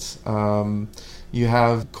appeasement. You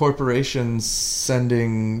have corporations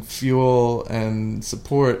sending fuel and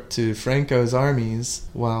support to Franco's armies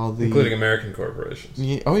while including American corporations.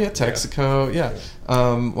 Texaco, yeah.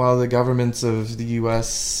 While the governments of the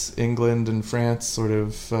U.S., England, and France sort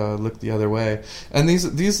of looked the other way. And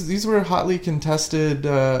these were hotly contested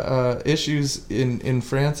issues in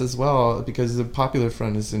France as well, because the Popular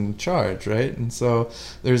Front is in charge, right? And so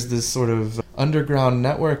there's this sort of underground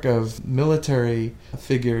network of military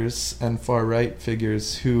figures and far-right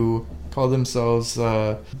figures who call themselves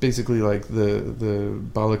basically like the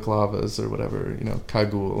balaclavas or whatever, you know,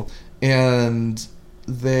 Kagul. And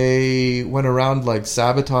they went around like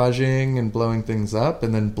sabotaging and blowing things up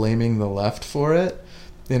and then blaming the left for it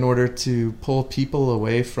in order to pull people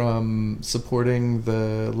away from supporting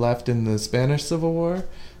the left in the Spanish Civil War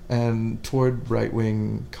and toward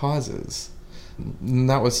right-wing causes. And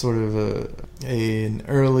that was sort of an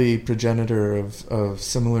early progenitor of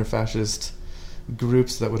similar fascist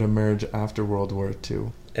groups that would emerge after World War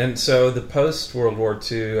II. And so the post-World War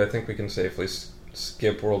II, I think we can safely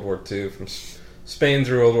skip World War II from Spain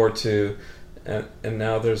through World War II, and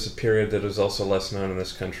now there's a period that is also less known in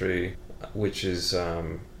this country, which is,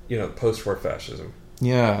 post-war fascism.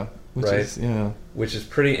 Yeah. Which is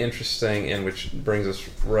pretty interesting, and which brings us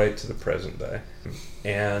right to the present day.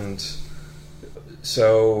 And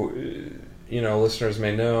so, listeners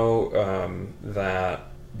may know that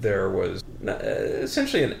there was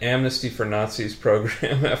essentially an amnesty for Nazis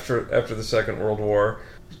program after the Second World War.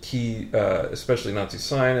 Key, especially Nazi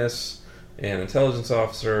scientists and intelligence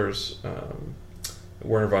officers,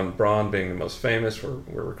 Werner von Braun being the most famous, were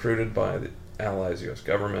recruited by the Allies, U.S.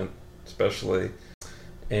 government especially.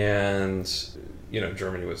 And,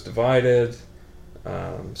 Germany was divided.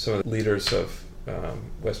 Some of the leaders of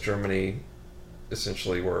West Germany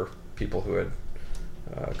essentially were people who had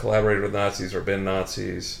collaborated with Nazis or been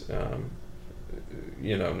Nazis.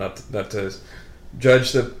 Not to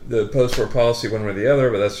judge the post-war policy one way or the other,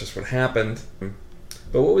 but that's just what happened.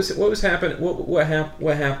 But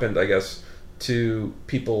what happened, I guess, to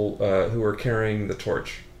people who were carrying the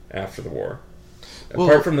torch after the war?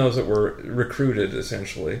 Apart from those that were recruited,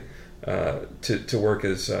 essentially, to work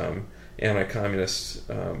as anti-communist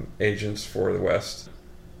agents for the West.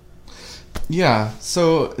 Yeah,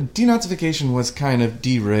 so denazification was kind of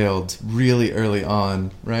derailed really early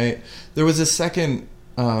on, right? There was a second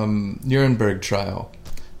Nuremberg trial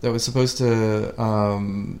that was supposed to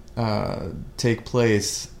take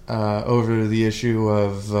place over the issue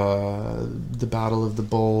of the Battle of the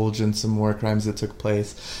Bulge and some war crimes that took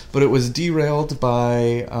place. But it was derailed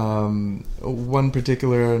by one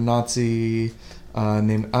particular Nazi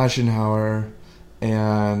named Aschenauer,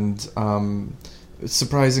 and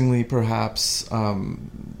surprisingly perhaps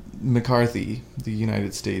McCarthy, the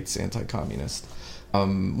United States anti-communist,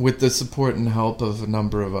 with the support and help of a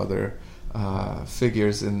number of other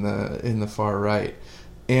figures in the far right.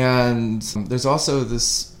 And there's also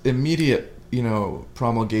this immediate,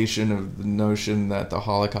 promulgation of the notion that the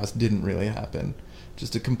Holocaust didn't really happen.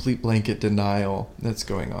 Just a complete blanket denial that's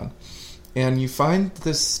going on. And you find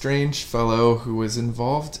this strange fellow who was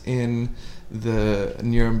involved in the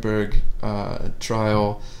Nuremberg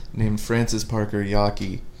trial named Francis Parker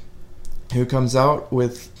Yockey, who comes out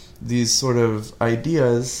with these sort of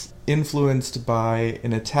ideas influenced by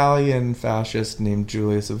an Italian fascist named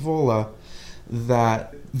Julius Evola,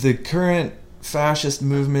 that the current fascist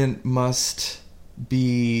movement must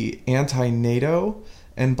be anti-NATO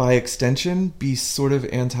and by extension be sort of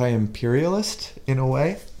anti-imperialist in a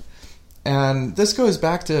way. And this goes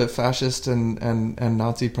back to fascist and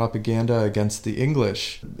Nazi propaganda against the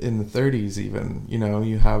English in the 30s even.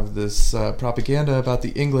 You have this propaganda about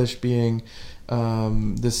the English being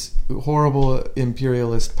this horrible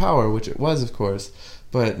imperialist power, which it was, of course.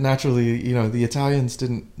 But naturally, the Italians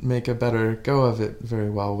didn't make a better go of it very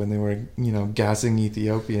well when they were, gassing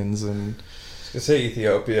Ethiopians and... I was gonna say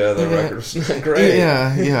Ethiopia, the record's not great.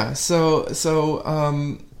 Yeah. So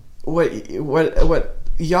what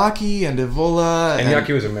Yockey and Evola... And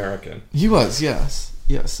Yockey was American. He was, yes.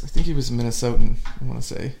 Yes, I think he was a Minnesotan, I want to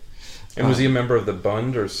say. And was he a member of the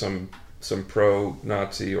Bund or some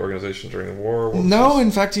pro-Nazi organization during the war? No,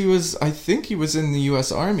 in fact, I think he was in the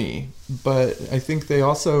U.S. Army, but I think they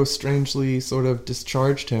also strangely sort of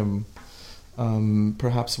discharged him,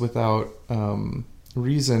 perhaps without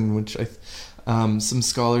reason, which some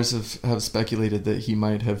scholars have speculated that he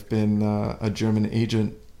might have been a German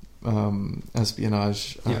agent,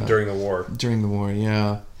 espionage. During the war. During the war,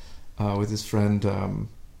 yeah. With his friend...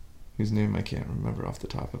 whose name I can't remember off the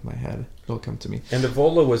top of my head. It'll come to me. And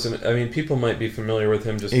Evola was people might be familiar with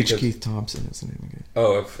him just because... Keith Thompson is the name again.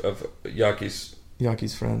 Oh, of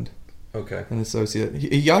Yockey's friend. Okay. An associate.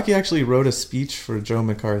 Yockey actually wrote a speech for Joe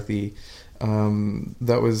McCarthy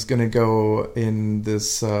that was going to go in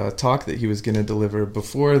this talk that he was going to deliver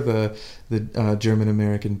before the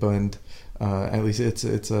German-American Bund. At least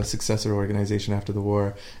it's a successor organization after the war,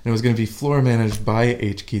 and it was going to be floor managed by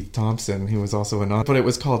H. Keith Thompson, who was also a Nazi. But it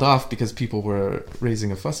was called off because people were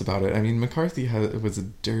raising a fuss about it. I mean, McCarthy was a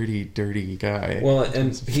dirty, dirty guy. Well,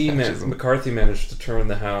 and McCarthy managed to turn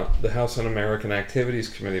the House Un-American Activities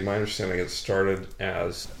Committee. My understanding, it started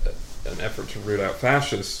as an effort to root out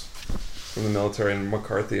fascists from the military, and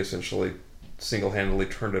McCarthy essentially single-handedly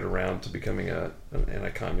turned it around to becoming an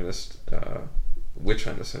anti-communist. Witch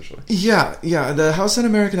hunt, essentially. Yeah. The House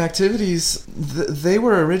Un-American Activities, they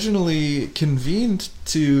were originally convened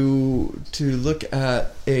to look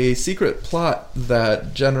at a secret plot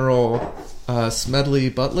that General Smedley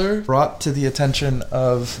Butler brought to the attention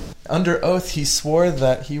of... Under oath, he swore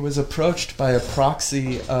that he was approached by a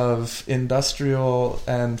proxy of industrial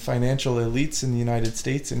and financial elites in the United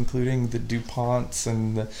States, including the DuPonts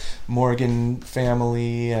and the Morgan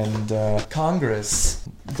family and Congress,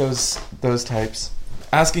 those types,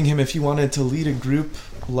 asking him if he wanted to lead a group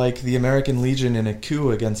like the American Legion in a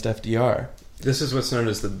coup against FDR. This is what's known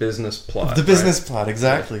as the business plot. The business plot,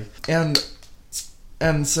 exactly. Right.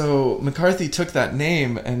 And so McCarthy took that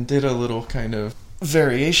name and did a little kind of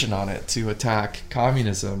variation on it to attack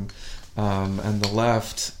communism and the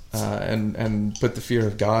left and put the fear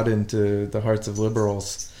of God into the hearts of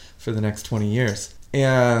liberals for the next 20 years.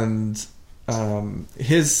 And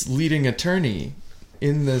his leading attorney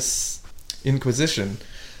in this inquisition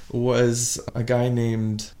was a guy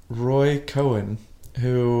named Roy Cohn,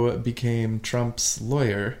 who became Trump's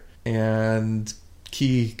lawyer, and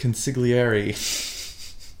Key Consigliere,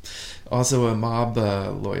 also a mob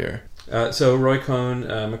lawyer. So Roy Cohn,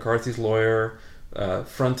 McCarthy's lawyer,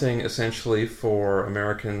 fronting essentially for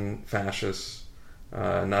American fascists,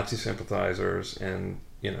 Nazi sympathizers, and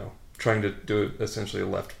trying to do essentially a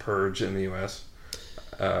left purge in the U.S.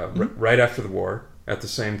 Right after the war. At the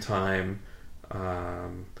same time,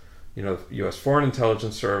 U.S. Foreign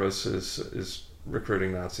Intelligence Service is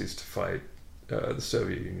recruiting Nazis to fight the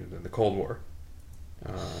Soviet Union in the Cold War.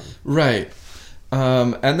 Right.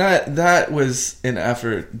 And that was an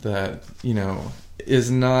effort that,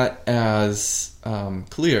 is not as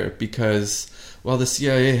clear, because while the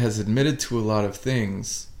CIA has admitted to a lot of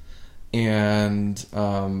things, And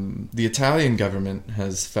the Italian government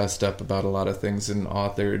has fessed up about a lot of things and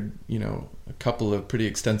authored, a couple of pretty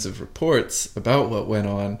extensive reports about what went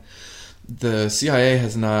on. The CIA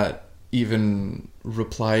has not even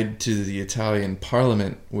replied to the Italian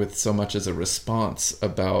parliament with so much as a response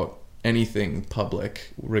about anything public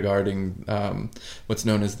regarding what's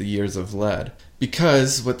known as the Years of Lead.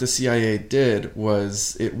 Because what the CIA did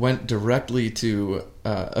was it went directly to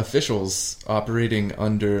officials operating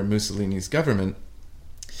under Mussolini's government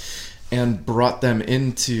and brought them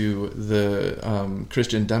into the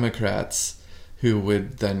Christian Democrats, who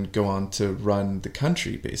would then go on to run the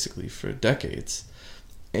country basically for decades.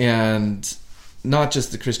 And not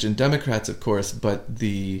just the Christian Democrats, of course, but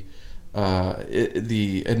the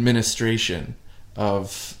administration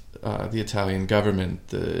of the Italian government,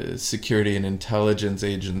 the security and intelligence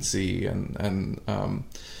agency, and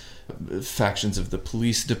factions of the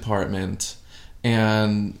police department.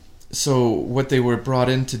 And so what they were brought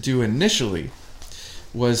in to do initially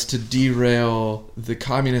was to derail the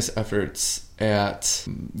communist efforts at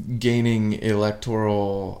gaining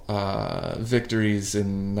electoral victories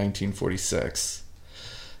in 1946.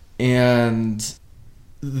 And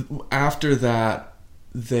after that,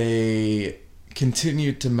 they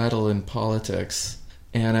continued to meddle in politics.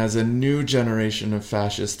 And as a new generation of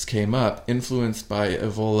fascists came up, influenced by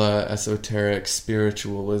Evola, esoteric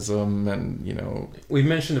spiritualism, and, We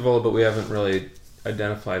mentioned Evola, but we haven't really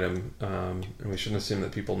identified him, and we shouldn't assume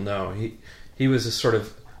that people know. He was a sort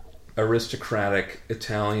of aristocratic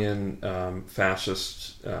Italian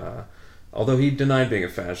fascist, although he denied being a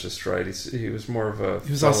fascist, right? He was more of a...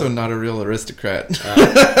 He was also not a real aristocrat.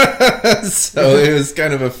 So it was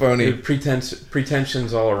kind of a phony...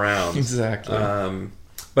 Pretensions all around. Exactly.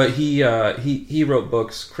 But he wrote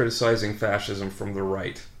books criticizing fascism from the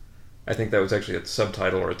right. I think that was actually a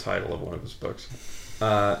subtitle or a title of one of his books.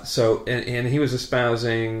 And he was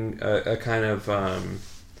espousing a kind of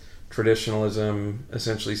traditionalism,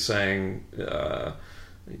 essentially saying...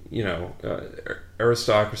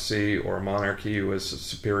 aristocracy or monarchy was a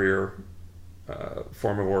superior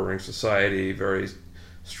form of ordering society, very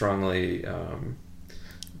strongly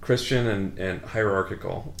Christian and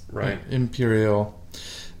hierarchical, right? Imperial,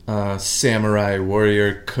 samurai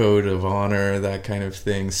warrior code of honor, that kind of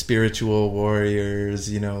thing. Spiritual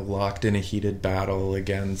warriors, locked in a heated battle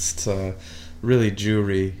against really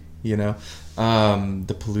Jewry,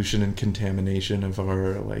 the pollution and contamination of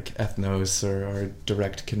our ethnos, or our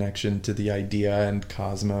direct connection to the idea and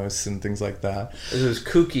cosmos and things like that. It was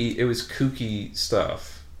kooky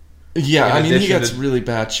stuff. Yeah, he gets really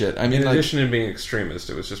batshit. In addition to being extremist,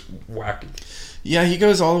 it was just wacky. Yeah, he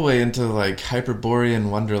goes all the way into Hyperborean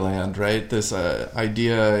wonderland, right? This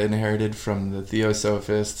idea inherited from the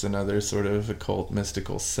Theosophists and other sort of occult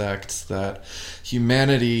mystical sects that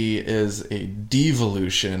humanity is a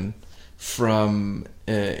devolution from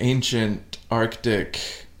ancient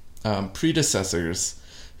Arctic predecessors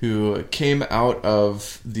who came out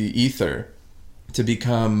of the ether to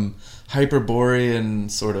become Hyperborean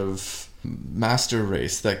sort of master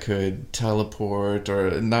race that could teleport,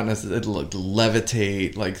 or not necessarily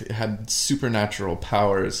levitate, had supernatural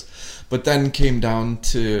powers, but then came down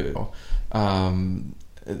to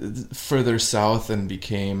further south and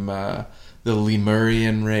became the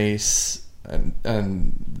Lemurian race,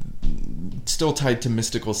 and still tied to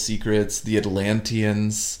mystical secrets, the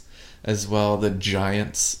Atlanteans as well, the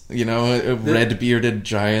giants, red-bearded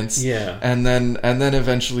giants. Yeah. And then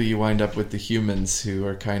eventually you wind up with the humans, who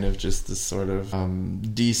are kind of just this sort of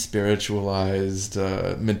despiritualized,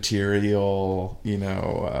 material,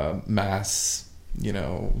 mass,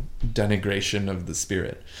 denigration of the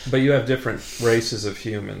spirit. But you have different races of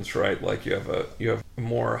humans, right? You have a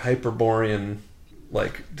more Hyperborean,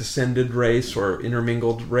 descended race, or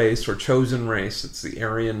intermingled race, or chosen race. It's the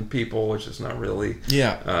Aryan people, which is not really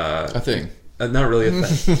a thing. Not really a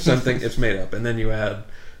thing. Something, it's made up. And then you add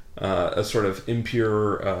a sort of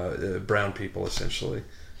impure brown people, essentially,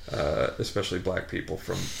 especially black people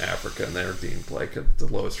from Africa, and they're deemed the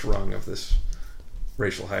lowest rung of this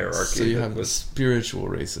racial hierarchy. So you have the spiritual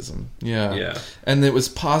racism. Yeah. And it was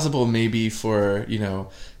possible maybe for,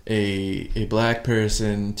 a black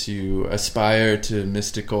person to aspire to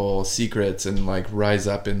mystical secrets and rise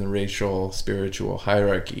up in the racial spiritual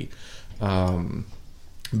hierarchy,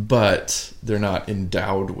 but they're not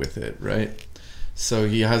endowed with it, right? So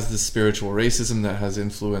he has this spiritual racism that has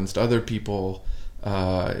influenced other people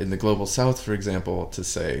in the global south, for example, to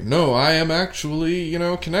say, no, I am actually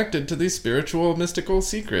connected to these spiritual mystical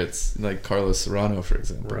secrets, like Carlos Serrano, for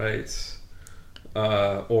example. Right.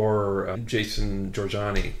 or Jason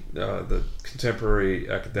Giorgiani, the contemporary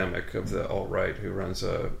academic of the alt-right who runs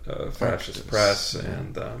a fascist press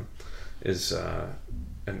and is a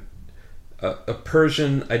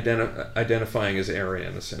Persian identifying as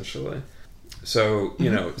Aryan, essentially. So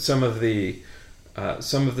you know, some of the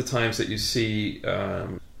times that you see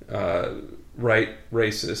right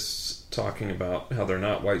racists talking about how they're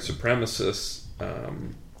not white supremacists,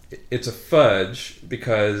 it's a fudge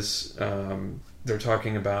because they're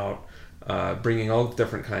talking about bringing all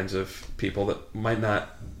different kinds of people that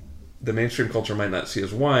the mainstream culture might not see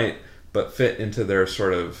as white, but fit into their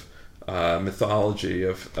sort of mythology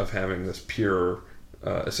of having this pure,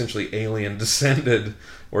 essentially alien descended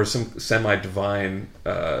or some semi-divine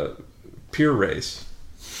pure race.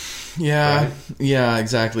 Yeah, right? Yeah,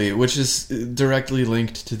 exactly. Which is directly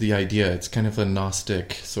linked to the idea. It's kind of a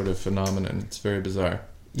Gnostic sort of phenomenon. It's very bizarre.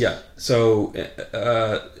 Yeah. So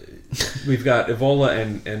we've got Evola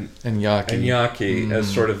and Yaki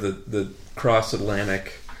as sort of the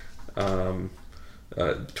cross-Atlantic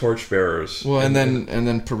torchbearers. Well, and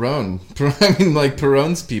then Perón. I mean, like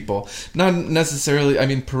Perón's people. Not necessarily. I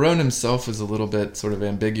mean, Perón himself was a little bit sort of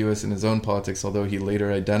ambiguous in his own politics, although he later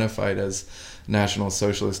identified as National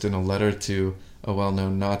Socialist in a letter to a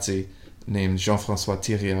well-known Nazi named Jean-François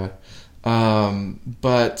Thiriart.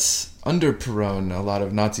 But under Perón, a lot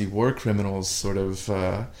of Nazi war criminals sort of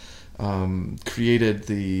created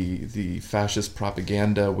the fascist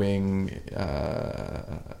propaganda wing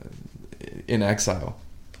in exile.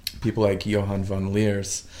 People like Johann von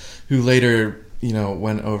Leers, who later, you know,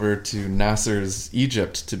 went over to Nasser's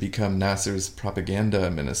Egypt to become Nasser's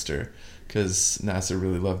propaganda minister, because Nasser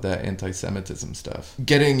really loved that anti-Semitism stuff.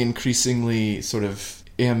 Getting increasingly sort of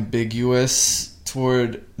ambiguous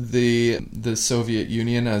toward the Soviet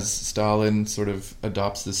Union as Stalin sort of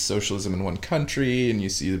adopts this socialism in one country, and you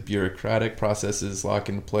see the bureaucratic processes lock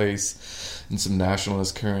into place, and some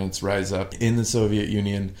nationalist currents rise up in the Soviet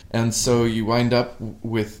Union. And so you wind up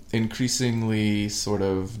with increasingly sort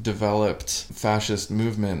of developed fascist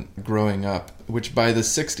movement growing up, which by the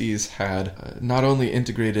 60s had not only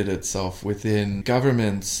integrated itself within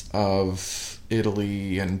governments of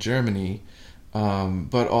Italy and Germany,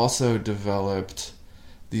 but also developed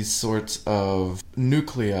these sorts of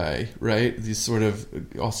nuclei, right? These sort of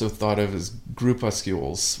also thought of as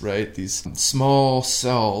groupuscules, right? These small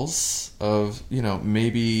cells of, you know,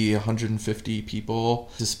 maybe 150 people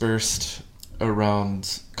dispersed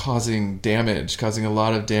around, causing a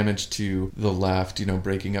lot of damage to the left, you know,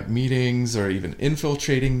 breaking up meetings or even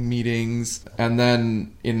infiltrating meetings. And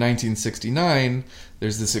then in 1969,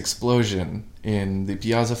 there's this explosion in the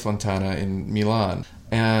Piazza Fontana in Milan,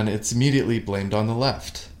 and it's immediately blamed on the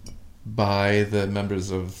left by the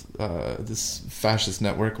members of this fascist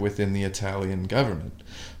network within the Italian government.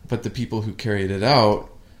 But the people who carried it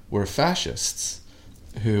out were fascists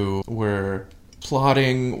who were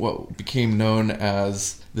plotting what became known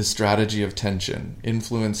as the strategy of tension,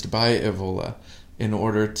 influenced by Evola, in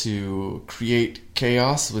order to create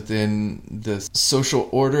chaos within the social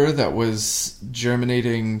order that was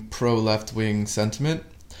germinating pro-left-wing sentiment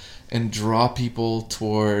and draw people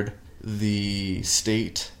toward the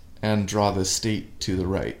state and draw the state to the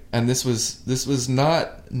right. And this was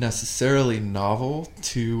not necessarily novel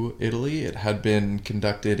to Italy. It had been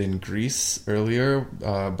conducted in Greece earlier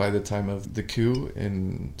by the time of the coup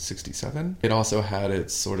in 1967. It also had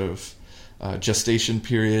its sort of gestation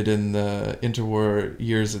period in the interwar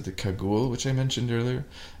years of the Cagoule, which I mentioned earlier,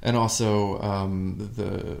 and also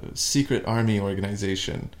the secret army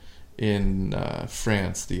organization in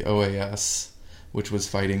France, the OAS, which was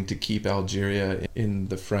fighting to keep Algeria in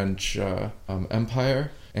the French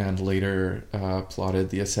Empire, and later plotted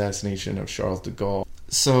the assassination of Charles de Gaulle.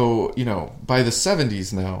 So, you know, by the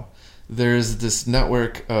 70s now, there's this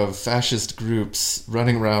network of fascist groups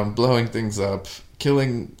running around, blowing things up,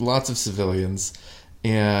 killing lots of civilians,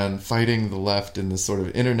 and fighting the left in this sort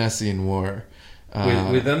of internecine war.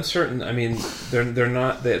 With uncertain, I mean, they're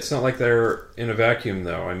not. It's not like they're in a vacuum,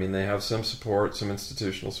 though. I mean, they have some support, some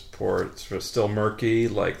institutional support. It's still murky.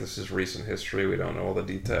 Like, this is recent history. We don't know all the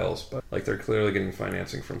details, but like they're clearly getting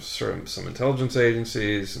financing from some intelligence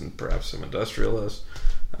agencies and perhaps some industrialists.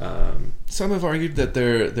 Some have argued that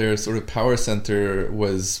their sort of power center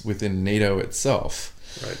was within NATO itself.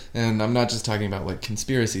 Right. And I'm not just talking about like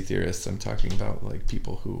conspiracy theorists. I'm talking about like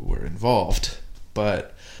people who were involved.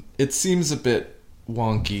 But it seems a bit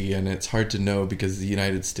wonky, and it's hard to know because the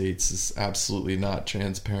United States is absolutely not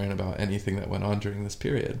transparent about anything that went on during this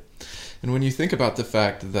period. And when you think about the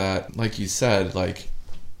fact that, like you said, like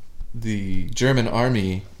the German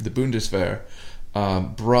army, the Bundeswehr,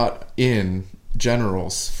 brought in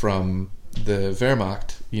generals from the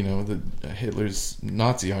Wehrmacht, the Hitler's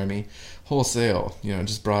Nazi army, wholesale,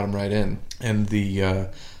 just brought them right in. And the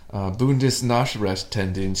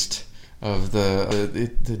Bundesnachrichtendienst of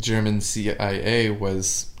the German CIA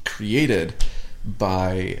was created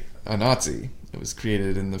by a Nazi. It was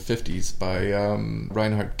created in the 50s by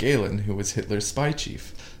Reinhard Gehlen, who was Hitler's spy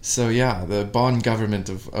chief. So yeah, the Bonn government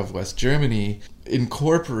of West Germany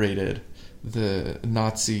incorporated the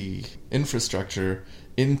Nazi infrastructure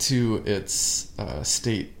into its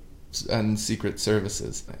state and secret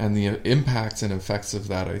services. And the impacts and effects of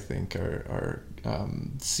that, I think, are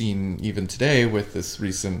seen even today with this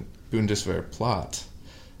recent Bundeswehr plot.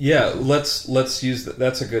 Yeah, let's use that.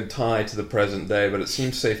 That's a good tie to the present day, but it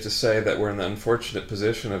seems safe to say that we're in the unfortunate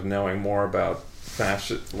position of knowing more about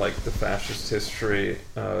the fascist history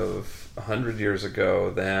of 100 years ago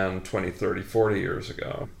than 20, 30, 40 years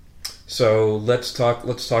ago. So let's talk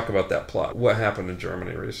about that plot. What happened in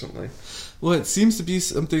Germany recently? Well, it seems to be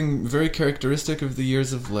something very characteristic of the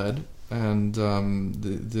years of lead, and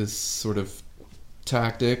this sort of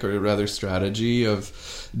tactic, or rather strategy, of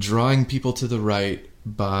drawing people to the right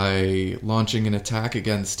by launching an attack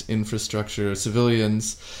against infrastructure,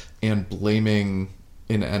 civilians, and blaming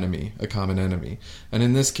an enemy, a common enemy. And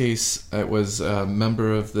in this case, it was a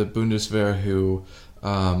member of the Bundeswehr who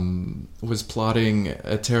was plotting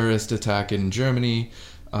a terrorist attack in Germany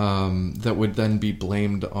that would then be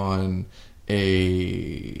blamed on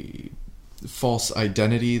a false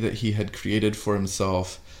identity that he had created for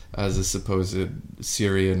himself as a supposed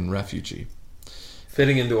Syrian refugee.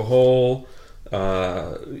 Fitting into a whole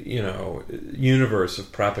universe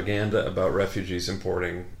of propaganda about refugees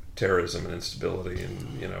importing terrorism and instability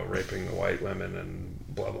and, raping the white women and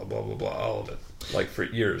blah, blah, blah, blah, blah, all of it. Like for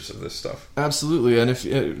years of this stuff. Absolutely. And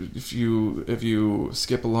if you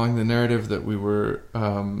skip along the narrative that we were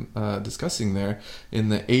discussing there, in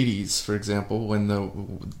the 80s, for example, when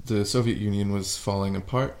the Soviet Union was falling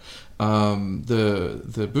apart,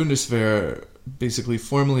 the Bundeswehr basically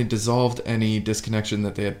formally dissolved any disconnection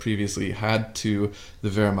that they had previously had to the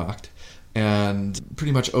Wehrmacht, and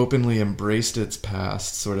pretty much openly embraced its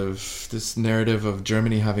past. Sort of this narrative of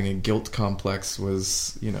Germany having a guilt complex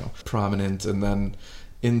was, prominent. And then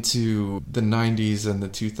into the 90s and the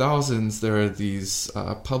 2000s, there are these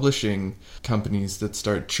publishing companies that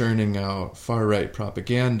start churning out far-right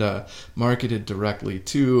propaganda marketed directly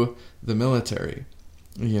to the military,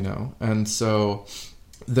 And so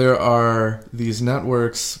there are these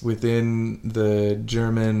networks within the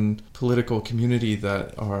German political community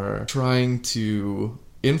that are trying to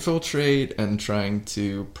infiltrate and trying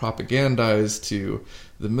to propagandize to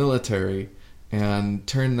the military and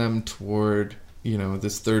turn them toward,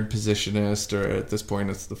 this third positionist, or at this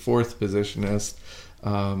point it's the fourth positionist,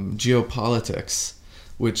 geopolitics,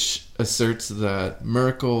 which asserts that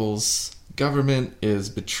Merkel's government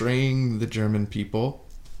is betraying the German people.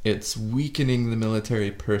 It's weakening the military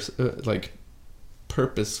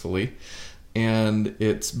purposefully, and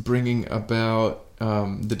it's bringing about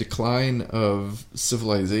the decline of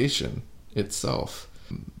civilization itself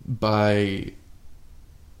by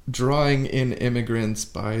drawing in immigrants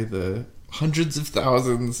by the hundreds of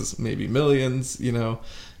thousands, maybe millions,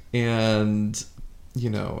 and,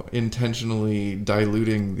 intentionally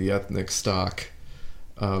diluting the ethnic stock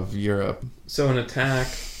of Europe. So an attack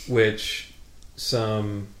which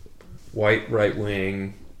some white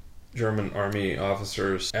right-wing German army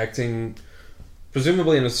officers, acting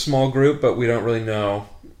presumably in a small group, but we don't really know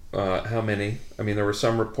how many. I mean, there were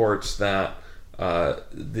some reports that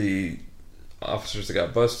the officers that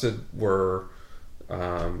got busted were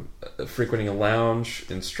frequenting a lounge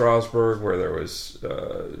in Strasbourg where there was,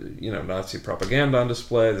 Nazi propaganda on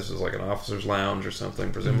display. This was like an officer's lounge or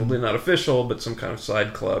something, presumably not official, but some kind of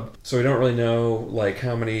side club. So we don't really know,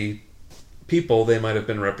 how many people they might have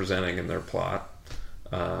been representing in their plot.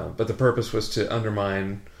 But the purpose was to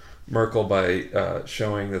undermine Merkel by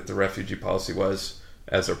showing that the refugee policy was,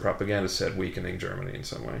 as their propaganda said, weakening Germany in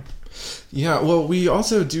some way. Yeah, well, we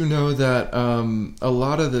also do know that a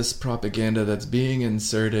lot of this propaganda that's being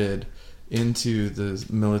inserted into the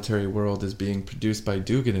military world is being produced by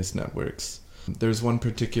Duginist networks. There's one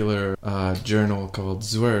particular journal called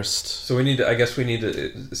Zwirst. So we need to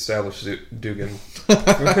establish Dugin.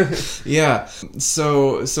 Yeah.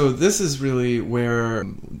 So this is really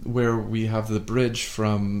where we have the bridge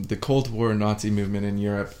from the Cold War Nazi movement in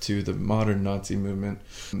Europe to the modern Nazi movement.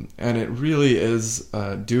 And it really is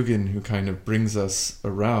Dugin who kind of brings us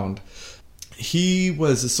around. he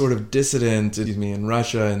was a sort of dissident, in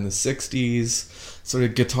Russia in the 60s, sort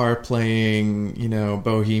of guitar playing,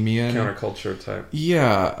 bohemian. Counterculture type.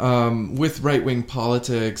 Yeah, with right-wing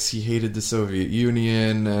politics. He hated the Soviet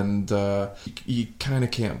Union, and you kind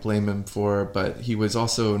of can't blame him for it, but he was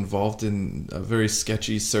also involved in a very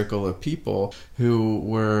sketchy circle of people who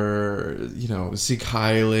were, Sieg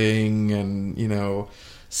Heiling and,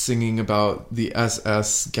 singing about the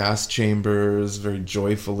SS gas chambers very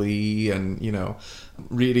joyfully, and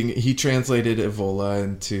reading. He translated Evola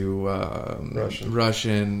into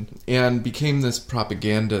Russian and became this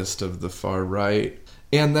propagandist of the far right.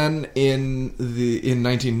 And then in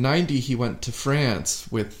 1990 he went to France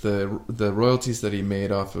with the royalties that he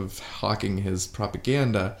made off of hawking his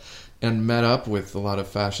propaganda, and met up with a lot of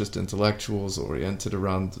fascist intellectuals oriented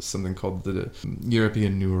around something called the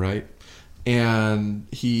European New Right. And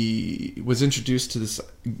he was introduced to this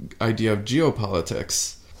idea of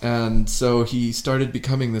geopolitics. And so he started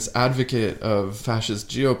becoming this advocate of fascist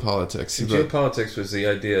geopolitics. Geopolitics was the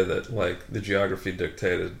idea that, the geography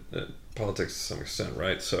dictated politics to some extent,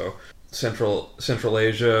 right? So Central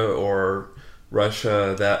Asia or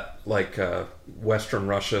Russia, that Western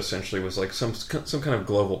Russia essentially was some kind of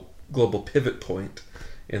global pivot point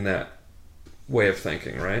in that way of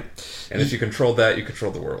thinking, right? And if you control that, you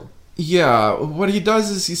control the world. Yeah, what he does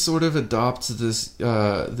is he sort of adopts this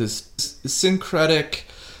syncretic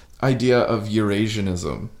idea of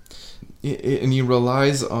Eurasianism, and he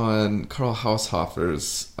relies on Karl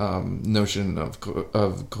Haushofer's notion of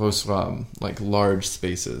Großraum, large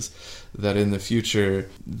spaces, that in the future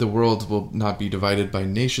the world will not be divided by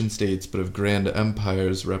nation states, but of grand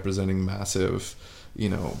empires representing massive,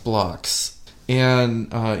 blocks. And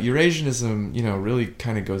Eurasianism, really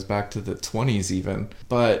kind of goes back to the 20s even,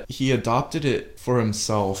 but he adopted it for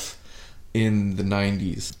himself in the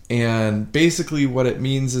 90s. And basically what it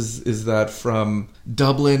means is that from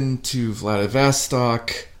Dublin to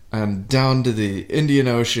Vladivostok and down to the Indian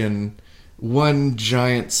Ocean, one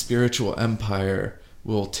giant spiritual empire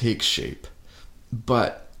will take shape.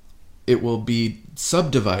 But it will be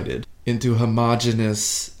subdivided into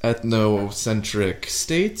homogeneous, ethnocentric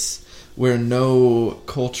states where no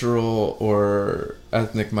cultural or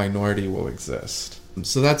ethnic minority will exist.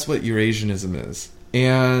 So that's what Eurasianism is.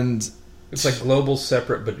 And it's like global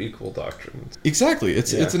separate but equal doctrine. Exactly.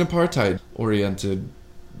 It's an apartheid-oriented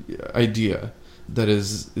idea that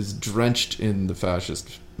is drenched in the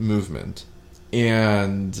fascist movement.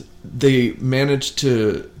 And they managed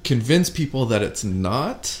to convince people that it's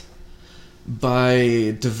not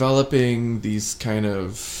by developing these kind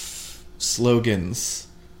of slogans,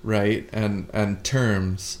 right, and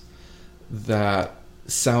terms that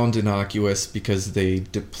sound innocuous because they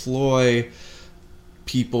deploy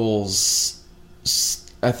people's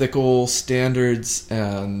ethical standards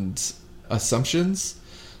and assumptions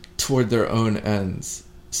toward their own ends.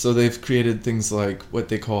 So they've created things like what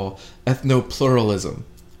they call ethnopluralism,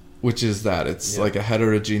 which is that it's like a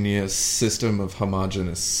heterogeneous system of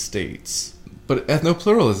homogeneous states. But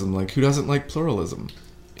ethnopluralism, who doesn't like pluralism?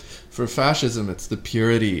 For fascism, it's the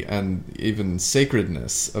purity and even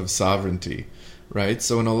sacredness of sovereignty, right?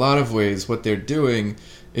 So in a lot of ways, what they're doing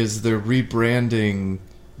is they're rebranding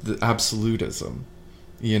the absolutism.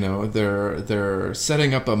 They're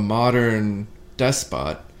setting up a modern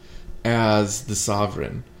despot as the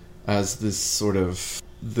sovereign, as this sort of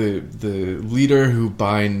the leader who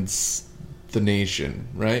binds the nation,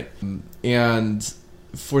 right? And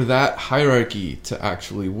for that hierarchy to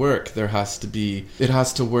actually work, it has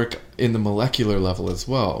to work in the molecular level as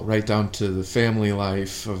well, right down to the family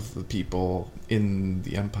life of the people in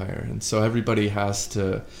the empire. And so everybody has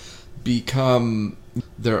to become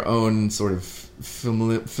their own sort of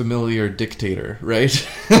familiar dictator, right?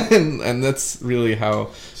 and that's really how.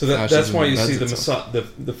 So that's why you see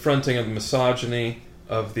the fronting of the misogyny,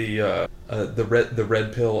 of the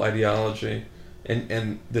red pill ideology.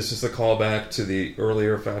 And this is the callback to the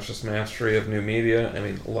earlier fascist mastery of new media. I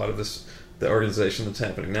mean, a lot of the organization that's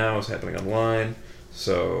happening now is happening online.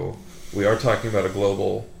 So we are talking about a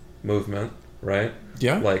global movement, right?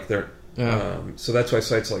 Yeah. So that's why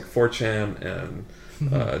sites like 4chan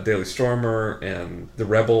and Daily Stormer and the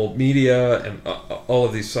Rebel Media and all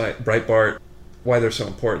of these sites, Breitbart, why they're so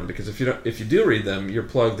important, because if you do read them, you're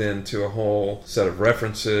plugged into a whole set of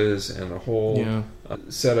references and a whole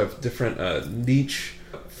set of different niche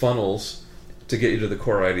funnels to get you to the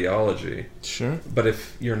core ideology. Sure. But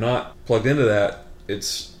if you're not plugged into that,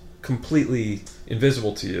 it's completely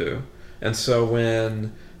invisible to you. And so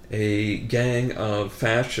when a gang of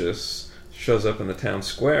fascists shows up in the town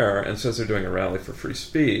square and says they're doing a rally for free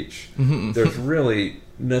speech, there's really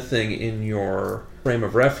nothing in your frame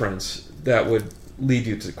of reference that would lead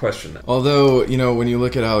you to question that. Although, when you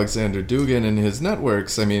look at Alexander Dugin and his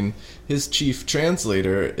networks, I mean, his chief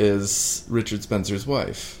translator is Richard Spencer's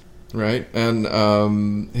wife, right?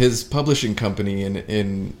 And his publishing company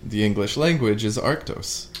in the English language is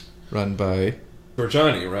Arctos, run by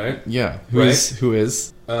Bourjani, right? Yeah, who Right.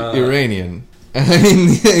 is Iranian. I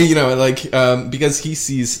mean, because he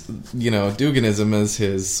sees, Duginism as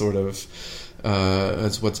his sort of,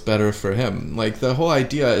 as what's better for him. Like, the whole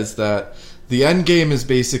idea is that the end game is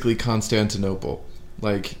basically Constantinople.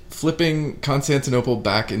 Like, flipping Constantinople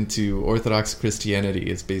back into Orthodox Christianity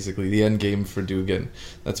is basically the end game for Dugin.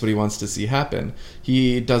 That's what he wants to see happen.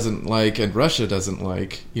 He doesn't like, and Russia doesn't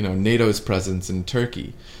like, NATO's presence in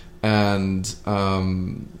Turkey. And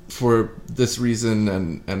for this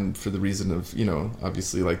reason, and for the reason of,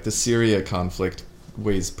 obviously, like, the Syria conflict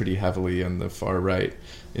weighs pretty heavily on the far right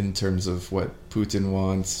in terms of what Putin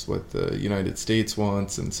wants, what the United States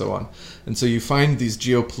wants, and so on. And so you find these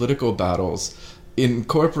geopolitical battles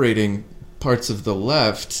incorporating parts of the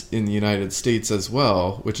left in the United States as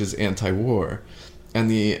well, which is anti-war. And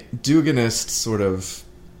the Duginist sort of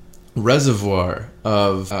reservoir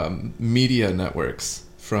of media networks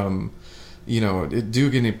from,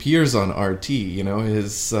 Dugin appears on RT,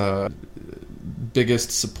 his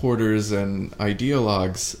biggest supporters and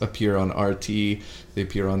ideologues appear on RT, they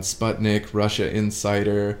appear on Sputnik, Russia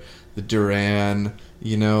Insider, the Duran,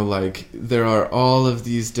 there are all of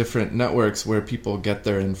these different networks where people get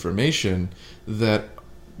their information that,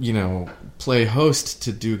 play host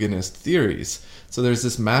to Duginist theories. So there's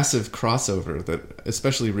this massive crossover that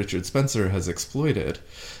especially Richard Spencer has exploited.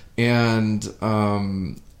 And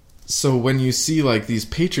so when you see, like, these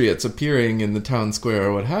patriots appearing in the town square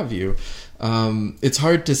or what have you, it's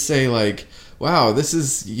hard to say, like, wow, this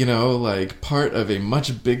is, like, part of a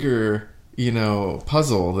much bigger,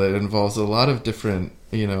 puzzle that involves a lot of different,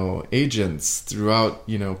 agents throughout,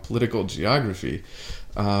 political geography.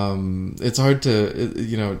 It's hard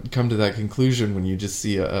to, come to that conclusion when you just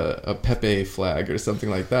see a Pepe flag or something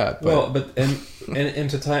like that. But. Well, and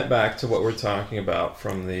to tie it back to what we're talking about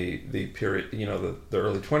from the period, the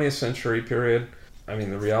early 20th century period, I mean,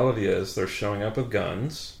 the reality is they're showing up with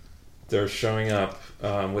guns. They're showing up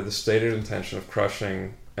with the stated intention of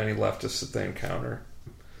crushing any leftists that they encounter.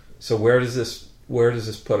 So where does this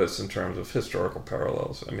put us in terms of historical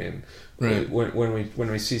parallels? I mean, right. when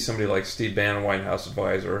we see somebody like Steve Bannon, White House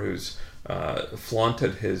advisor, who's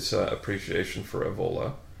flaunted his appreciation for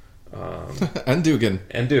Evola, and Dugin,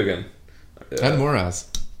 and Moraz,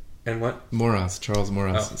 and what? Charles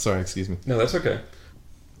Moraz. Oh. Sorry, excuse me. No, that's okay.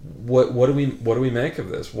 What do we make of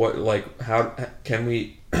this? How can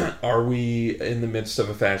we? Are we in the midst of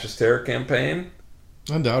a fascist terror campaign?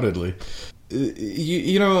 Undoubtedly.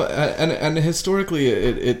 And historically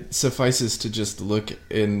it suffices to just look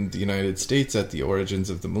in the United States at the origins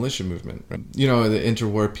of the militia movement. Right? The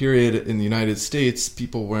interwar period in the United States,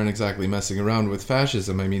 people weren't exactly messing around with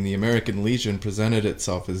fascism. I mean, the American Legion presented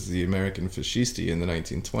itself as the American Fascisti in the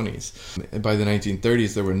 1920s. By the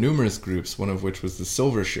 1930s, there were numerous groups, one of which was the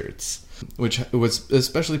Silver Shirts, which was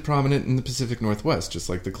especially prominent in the Pacific Northwest, just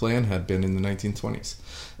like the Klan had been in the 1920s.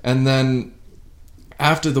 And then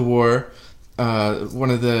after the war,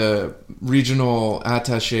 one of the regional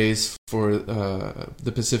attaches for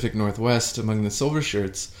the Pacific Northwest among the Silver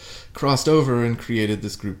Shirts crossed over and created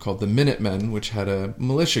this group called the Minutemen, which had a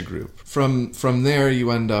militia group. From there,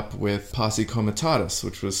 you end up with Posse Comitatus,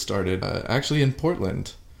 which was started actually in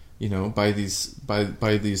Portland, by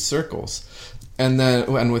these circles.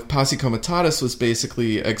 And with Posse Comitatus was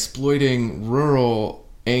basically exploiting rural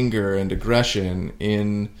anger and aggression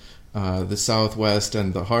in the Southwest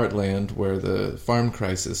and the Heartland, where the farm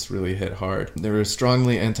crisis really hit hard. They were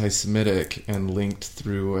strongly anti-Semitic and linked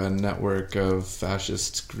through a network of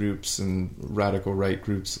fascist groups and radical right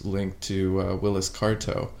groups linked to Willis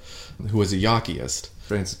Carto, who was a Yaqueist,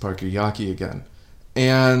 Francis Parker Yaqui again.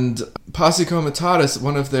 And Posse Comitatus,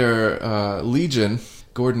 one of their legion,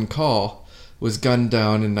 Gordon Call, was gunned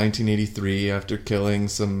down in 1983 after killing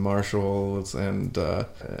some marshals, and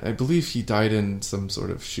I believe he died in some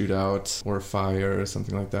sort of shootout or fire or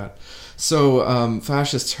something like that. So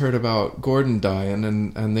fascists heard about Gordon dying,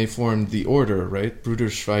 and they formed the Order, right?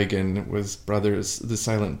 Bruderschweigen was brothers, the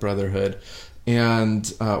Silent Brotherhood,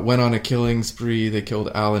 and went on a killing spree. They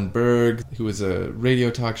killed Alan Berg, who was a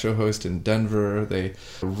radio talk show host in Denver. They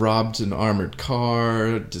robbed an armored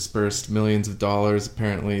car, dispersed millions of dollars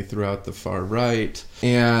apparently throughout the far right,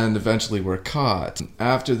 and eventually were caught.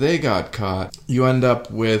 After they got caught, you end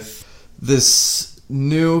up with this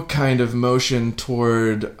new kind of motion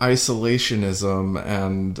toward isolationism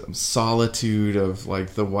and solitude of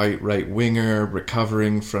like the white right-winger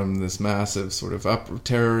recovering from this massive sort of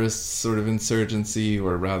terrorist sort of insurgency,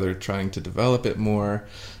 or rather trying to develop it more.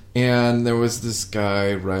 And there was this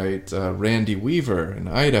guy, Randy Weaver in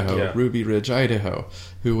Idaho, Ruby Ridge, Idaho,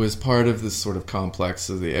 who was part of this sort of complex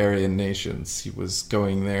of the Aryan nations. He was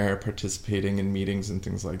going there, participating in meetings and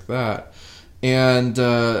things like that. And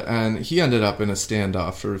he ended up in a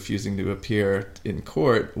standoff for refusing to appear in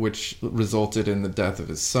court, which resulted in the death of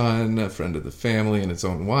his son, a friend of the family, and his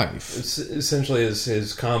own wife. It's essentially,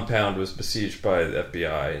 his compound was besieged by the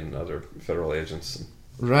FBI and other federal agents.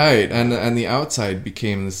 Right, and the outside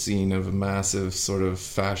became the scene of a massive sort of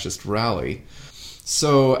fascist rally.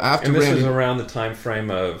 So after and this was around the time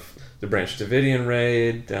frame of the Branch Davidian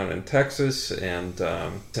raid down in Texas and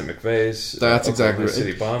Tim McVeigh's That's exactly right.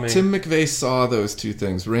 City bombing. Tim McVeigh saw those two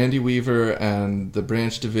things, Randy Weaver and the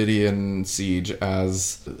Branch Davidian siege,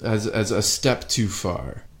 as a step too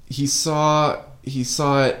far. He saw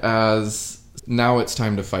it as, now it's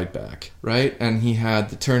time to fight back, right? And he had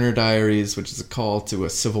the Turner Diaries, which is a call to a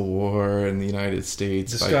civil war in the United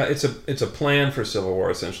States. It's a plan for civil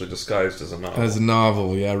war, essentially disguised as a novel. As a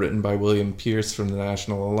novel, yeah, written by William Pierce from the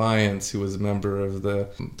National Alliance, who was a member of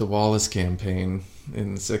the Wallace campaign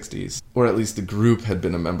in the 60s. Or at least the group had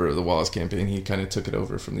been a member of the Wallace campaign. He kind of took it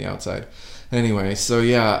over from the outside. Anyway, so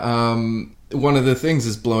yeah, one of the things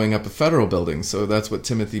is blowing up a federal building. So that's what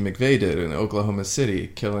Timothy McVeigh did in Oklahoma City,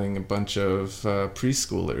 killing a bunch of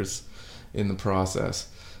preschoolers in the process.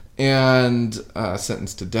 And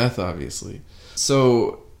sentenced to death, obviously.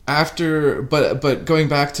 So but going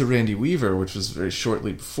back to Randy Weaver, which was very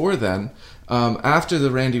shortly before then, after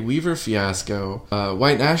the Randy Weaver fiasco,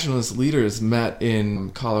 white nationalist leaders met in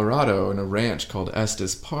Colorado in a ranch called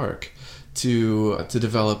Estes Park to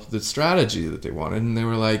develop the strategy that they wanted. And they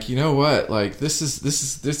were like, you know what, like this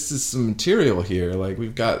is some material here. Like,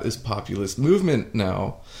 we've got this populist movement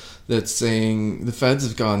now that's saying the feds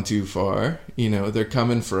have gone too far. You know, they're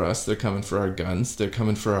coming for us. They're coming for our guns. They're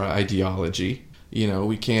coming for our ideology. You know,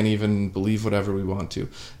 we can't even believe whatever we want to.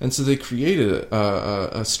 And so they created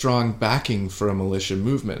a strong backing for a militia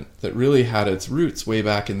movement that really had its roots way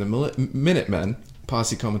back in the Minutemen,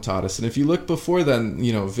 Posse Comitatus. And if you look before then,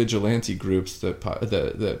 you know, vigilante groups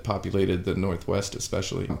that populated the Northwest,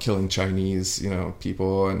 especially, killing Chinese, you know,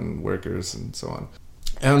 people and workers and so on.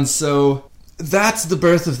 And so that's the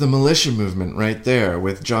birth of the militia movement right there,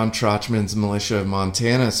 with John Trotchman's militia of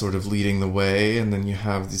Montana sort of leading the way. And then you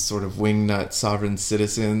have these sort of wingnut sovereign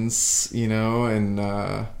citizens, you know, in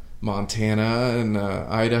Montana and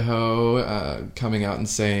Idaho coming out and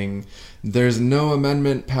saying there's no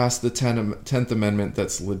amendment past the 10th Amendment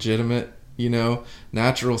that's legitimate. You know,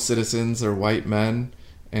 natural citizens are white men,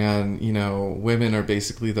 and, you know, women are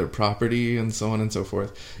basically their property, and so on and so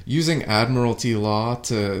forth. Using admiralty law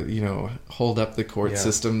to, you know, hold up the court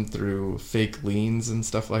system through fake liens and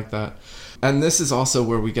stuff like that. And this is also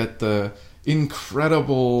where we get the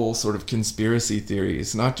incredible sort of conspiracy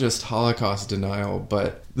theories, not just Holocaust denial,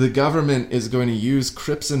 but the government is going to use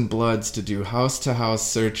Crips and Bloods to do house-to-house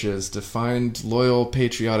searches to find loyal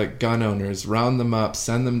patriotic gun owners, round them up,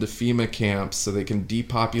 send them to FEMA camps so they can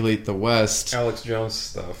depopulate the West. Alex Jones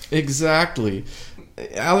stuff. Exactly.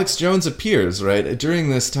 Alex Jones appears, right, during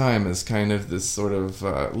this time as kind of this sort of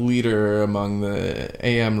leader among the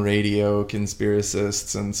AM radio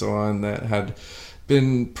conspiracists and so on that had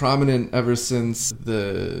been prominent ever since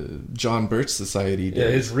the John Birch Society days. Yeah,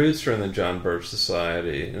 his roots are in the John Birch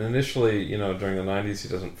Society. And initially, you know, during the 90s, he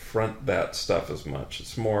doesn't front that stuff as much.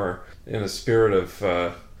 It's more in a spirit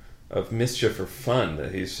of mischief or fun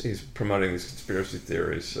that he's promoting these conspiracy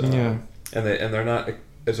theories. And they're not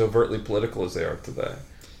as overtly political as they are today.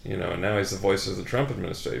 You know, and now he's the voice of the Trump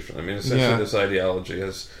administration. I mean, essentially this ideology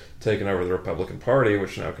has taken over the Republican Party,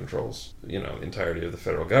 which now controls, you know, the entirety of the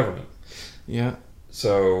federal government. Yeah.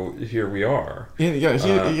 So here we are.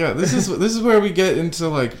 This is where we get into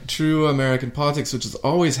like true American politics, which has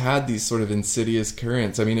always had these sort of insidious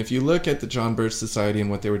currents. I mean, if you look at the John Birch Society and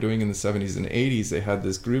what they were doing in the 70s and 80s, they had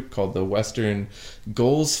this group called the Western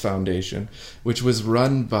Goals Foundation, which was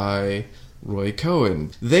run by Roy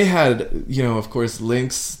Cohn. They had, you know, of course,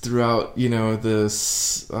 links throughout, you know,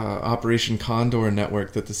 this Operation Condor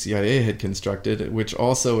network that the CIA had constructed, which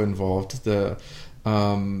also involved the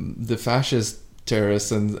fascist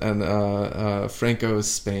terrorists and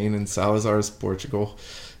Franco's Spain and Salazar's Portugal.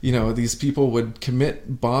 You know, these people would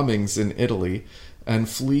commit bombings in Italy and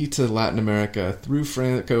flee to Latin America through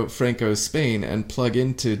Franco's Spain and plug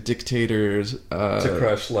into dictators to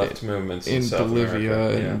crush left movements in South Bolivia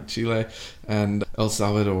America. and Chile and El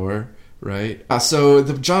Salvador, right? So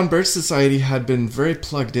the John Birch Society had been very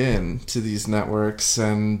plugged in to these networks,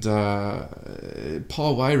 and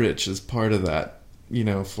Paul Weyrich is part of that,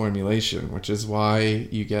 formulation, which is why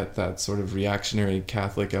you get that sort of reactionary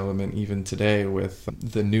Catholic element even today with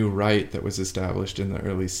the New Right that was established in the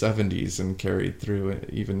early 70s and carried through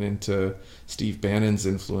even into Steve Bannon's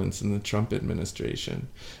influence in the Trump administration.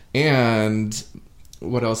 And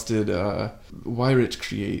what else did Weyrich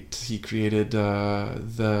create? He created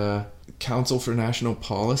the Council for National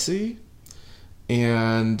Policy,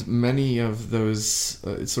 and many of those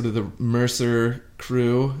sort of the Mercer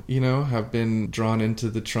crew, have been drawn into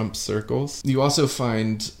the Trump circles. You also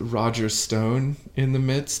find Roger Stone in the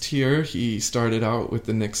midst here. He started out with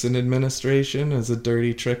the Nixon administration as a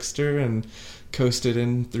dirty trickster and coasted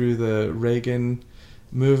in through the Reagan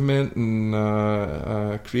movement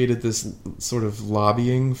and created this sort of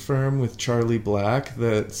lobbying firm with Charlie Black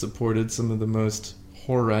that supported some of the most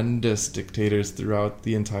horrendous dictators throughout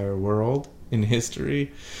the entire world in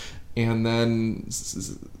history, and then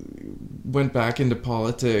went back into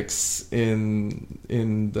politics in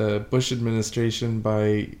the Bush administration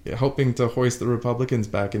by helping to hoist the Republicans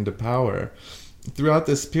back into power. Throughout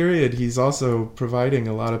this period, he's also providing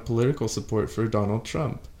a lot of political support for Donald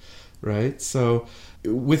Trump, right? So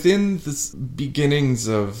within the beginnings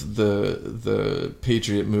of the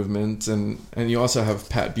Patriot movement, and you also have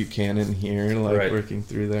Pat Buchanan here, right, working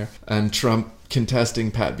through there, and Trump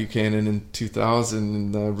contesting Pat Buchanan in 2000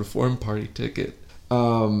 in the Reform Party ticket.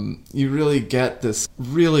 You really get this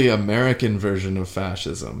really American version of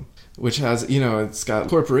fascism, which has, it's got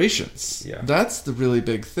corporations. Yeah. That's the really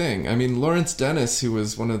big thing. I mean, Lawrence Dennis, who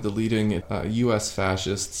was one of the leading U.S.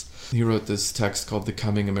 fascists, he wrote this text called The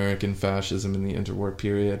Coming American Fascism in the Interwar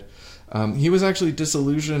Period. He was actually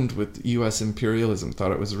disillusioned with U.S. imperialism,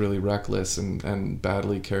 thought it was really reckless and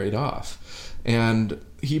badly carried off. And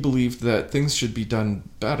he believed that things should be done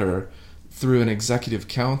better through an executive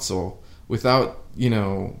council without,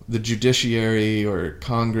 the judiciary or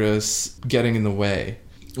Congress getting in the way.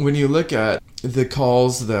 When you look at the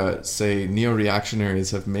calls that, say,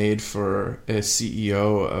 neo-reactionaries have made for a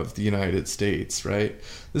CEO of the United States, right?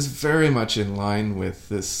 This is very much in line with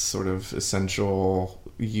this sort of essential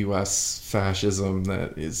U.S. fascism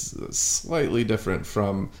that is slightly different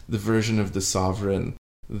from the version of the sovereign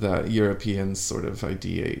that Europeans sort of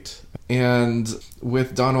ideate. And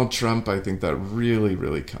with Donald Trump, I think that really,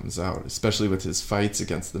 really comes out, especially with his fights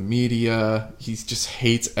against the media. He just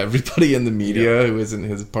hates everybody in the media who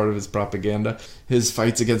isn't part of his propaganda. His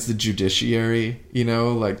fights against the judiciary,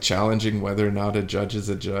 challenging whether or not a judge is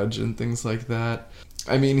a judge and things like that.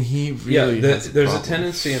 I mean, he really has there's a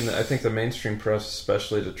tendency in I think the mainstream press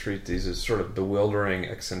especially to treat these as sort of bewildering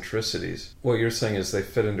eccentricities. What you're saying is they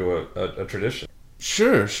fit into a tradition.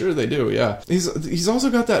 Sure they do, yeah. He's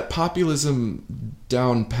also got that populism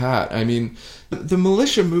down pat. I mean, the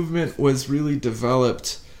militia movement was really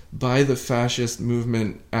developed by the fascist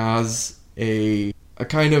movement as a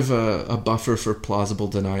kind of a buffer for plausible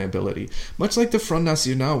deniability. Much like the Front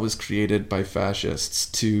National was created by fascists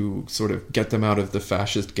to sort of get them out of the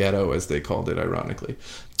fascist ghetto, as they called it, ironically.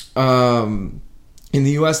 In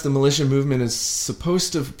the US, the militia movement is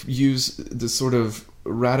supposed to use the sort of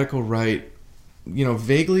radical right,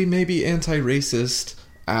 vaguely maybe anti-racist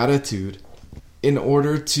attitude in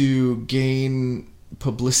order to gain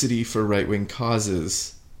publicity for right-wing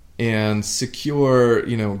causes and secure,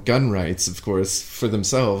 gun rights, of course, for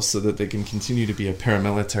themselves so that they can continue to be a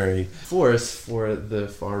paramilitary force for the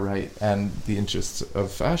far right and the interests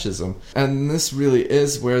of fascism. And this really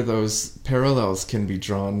is where those parallels can be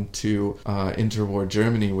drawn to interwar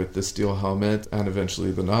Germany with the steel helmet and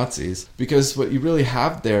eventually the Nazis. Because what you really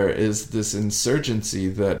have there is this insurgency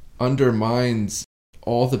that undermines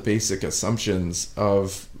all the basic assumptions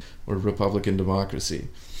of Republican democracy.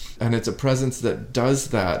 And it's a presence that does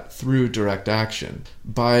that through direct action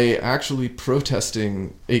by actually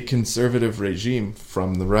protesting a conservative regime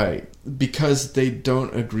from the right because they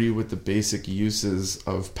don't agree with the basic uses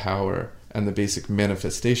of power and the basic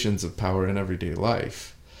manifestations of power in everyday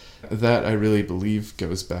life. That, I really believe,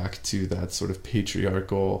 goes back to that sort of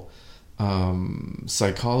patriarchal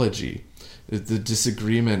psychology. The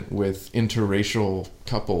disagreement with interracial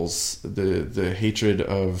couples, the hatred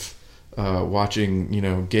of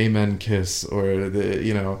watching, gay men kiss, or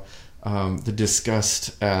the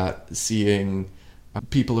disgust at seeing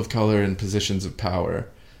people of color in positions of power.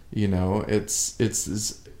 It's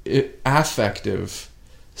this affective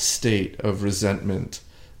state of resentment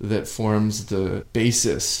that forms the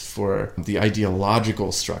basis for the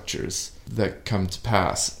ideological structures that come to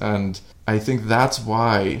pass. And I think that's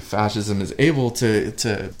why fascism is able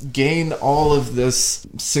to gain all of this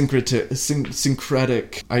syncretic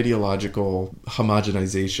ideological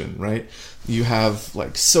homogenization, right? You have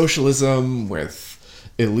like socialism with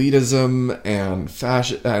elitism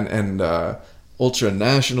and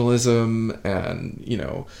ultra-nationalism, and, you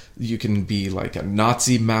know, you can be like a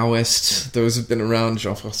Nazi Maoist. Those have been around.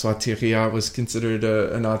 Jean-François Thiriart was considered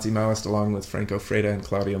a Nazi Maoist along with Franco Freda and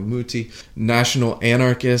Claudio Muti. National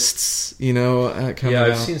anarchists, you know, coming Yeah,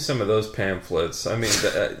 I've out. seen some of those pamphlets. I mean,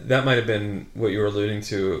 that might have been what you were alluding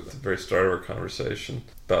to at the very start of our conversation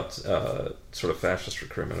about sort of fascist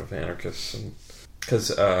recruitment of anarchists. And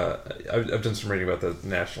because I've done some reading about the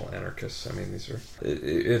national anarchists. I mean, these are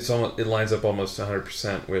it lines up almost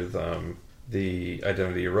 100% with the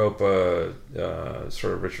Identity Europa,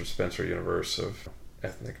 sort of Richard Spencer universe of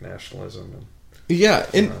ethnic nationalism. And, Yeah,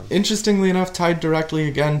 interestingly enough, tied directly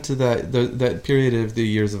again to that period of the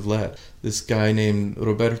Years of Lead. This guy named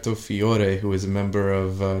Roberto Fiore, who was a member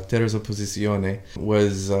of Terza Opposizione,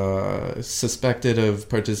 was suspected of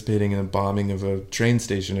participating in a bombing of a train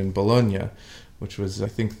station in Bologna, which was, I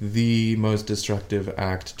think, the most destructive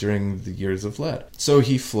act during the Years of Lead. So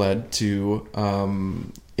he fled to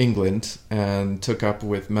England and took up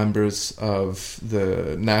with members of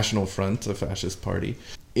the National Front, a fascist party,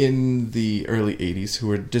 in the early 80s who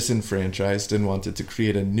were disenfranchised and wanted to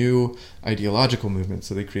create a new ideological movement.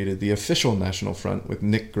 So they created the Official National Front with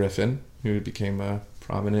Nick Griffin, who became a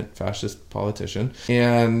prominent fascist politician.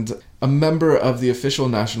 And a member of the Official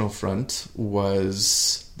National Front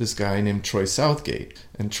was this guy named Troy Southgate.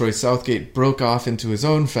 And Troy Southgate broke off into his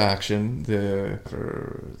own faction, I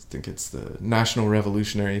think it's the National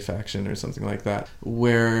Revolutionary Faction or something like that,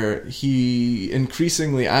 where he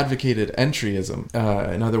increasingly advocated entryism.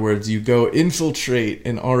 In other words, you go infiltrate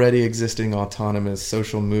an already existing autonomous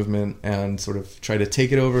social movement and sort of try to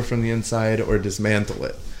take it over from the inside or dismantle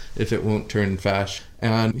it if it won't turn fash.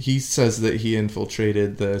 And he says that he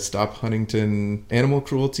infiltrated the Stop Huntington animal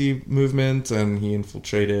cruelty movement, and he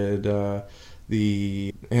infiltrated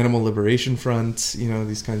the Animal Liberation Front, you know,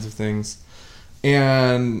 these kinds of things.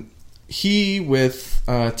 And he, with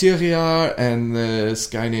Thiriart and this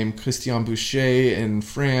guy named Christian Boucher in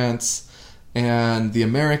France, and the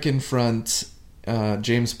American Front,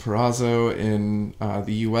 James Perazzo in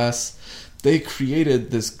the US, they created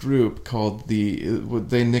this group called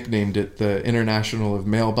they nicknamed it the International of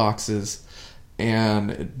Mailboxes, and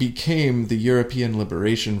it became the European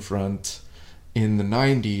Liberation Front in the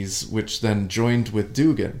 90s, which then joined with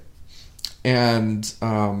Dugin and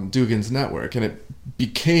Dugin's network, and it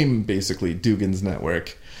became basically Dugin's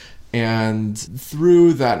network. And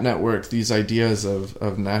through that network, these ideas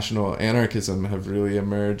of national anarchism have really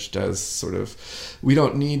emerged as sort of, we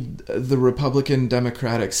don't need the Republican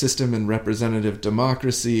democratic system and representative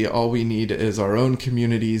democracy. All we need is our own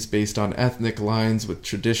communities based on ethnic lines with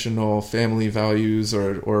traditional family values,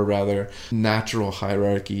 or rather natural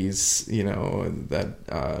hierarchies, you know,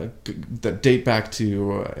 that date back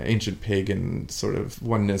to ancient pagan sort of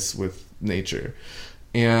oneness with nature.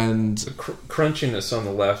 And the crunchiness on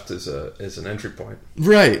the left is an entry point,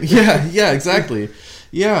 right? Yeah, exactly.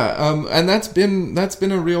 Yeah, and that's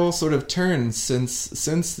been a real sort of turn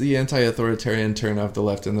since the anti-authoritarian turn of the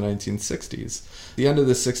left in the 1960s. The end of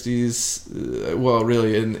the 60s, well,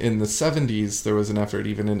 really in the 70s, there was an effort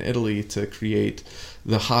even in Italy to create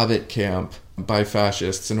the Hobbit camp by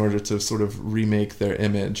fascists in order to sort of remake their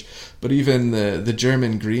image. But even the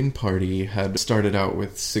German Green Party had started out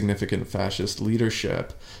with significant fascist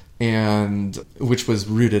leadership, and which was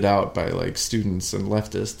rooted out by like students and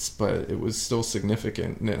leftists, but it was still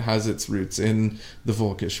significant, and it has its roots in the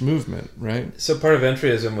Volkisch movement, right? So part of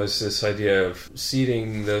entryism was this idea of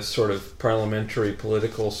seeding the sort of parliamentary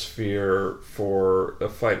political sphere for a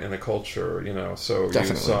fight in a culture, you know. So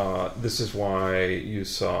Definitely. this is why you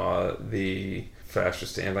saw the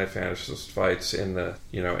fascist, anti-fascist fights in the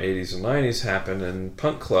 80s and 90s happen in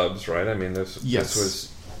punk clubs, right? I mean, this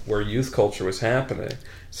was where youth culture was happening.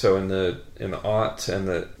 So in the aughts and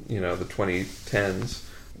the 2010s,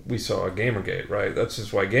 we saw Gamergate, right? That's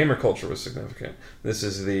just why gamer culture was significant. This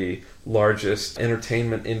is the largest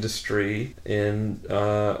entertainment industry in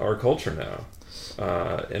our culture now.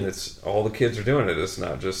 And it's all the kids are doing it. It's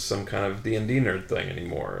not just some kind of D&D nerd thing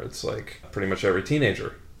anymore. It's like pretty much every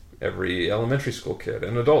teenager, every elementary school kid,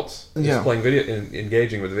 and adults is playing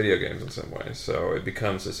engaging with video games in some way. So it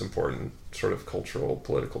becomes this important sort of cultural,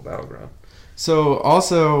 political battleground. So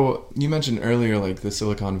also, you mentioned earlier like the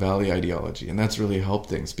Silicon Valley ideology, and that's really helped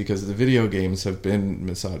things because the video games have been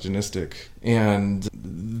misogynistic, and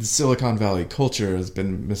the Silicon Valley culture has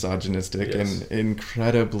been misogynistic and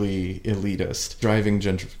incredibly elitist, driving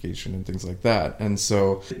gentrification and things like that. And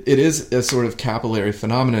so it is a sort of capillary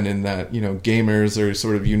phenomenon in that, gamers are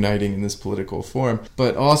sort of uniting in this political form,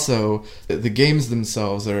 but also the games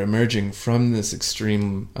themselves are emerging from this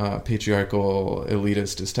extreme patriarchal,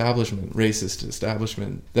 elitist establishment, racist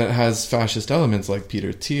establishment that has fascist elements like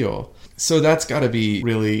Peter Thiel. So that's got to be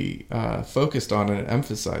really focused on and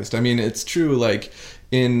emphasized. I mean, it's true, like,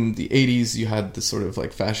 in the 80s, you had the sort of,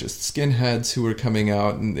 like, fascist skinheads who were coming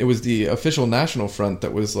out, and it was the official National Front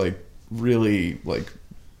that was, like, really, like,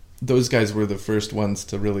 those guys were the first ones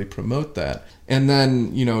to really promote that. And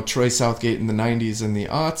then, Troy Southgate in the 90s and the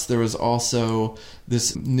aughts, there was also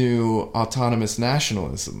this new autonomous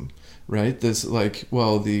nationalism, right? This,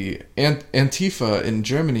 the Antifa in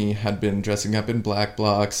Germany had been dressing up in black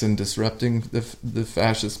blocs and disrupting the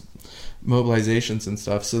fascist mobilizations and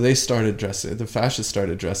stuff. So the fascists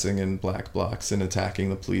started dressing in black blocs and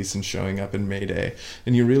attacking the police and showing up in May Day.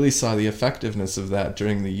 And you really saw the effectiveness of that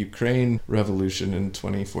during the Ukraine revolution in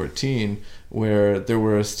 2014, where there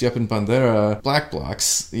were Stepan Bandera black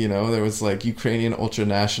blocs, there was like Ukrainian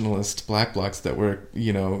ultra-nationalist black blocs that were,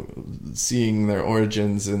 seeing their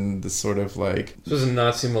origins in the sort of like... This was a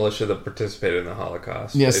Nazi militia that participated in the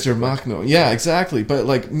Holocaust. Nestor Makhno. Yeah, exactly. But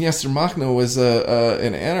like Nestor Makhno was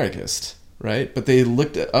an anarchist, right? But they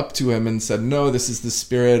looked up to him and said, no, this is the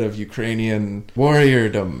spirit of Ukrainian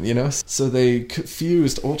warriordom, So they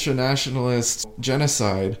fused ultra-nationalist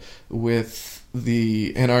genocide with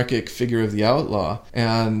the anarchic figure of the outlaw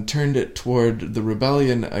and turned it toward the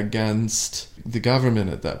rebellion against the government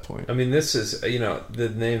at that point. I mean, this is,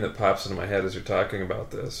 the name that pops into my head as you're talking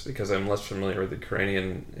about this, because I'm less familiar with the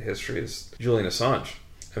Ukrainian history, is Julian Assange.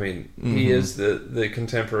 I mean, he is the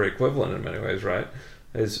contemporary equivalent in many ways, right?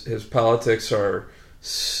 His politics are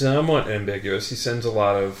somewhat ambiguous. He sends a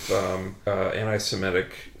lot of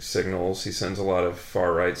anti-Semitic signals. He sends a lot of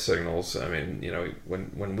far-right signals. I mean,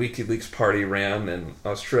 when WikiLeaks party ran in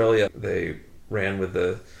Australia, they ran with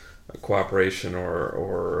the cooperation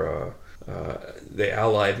or they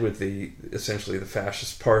allied with essentially the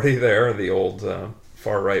fascist party there, the old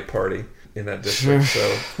far-right party in that district. Sure.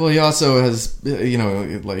 So, well, he also has, Nigel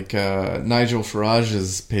Farage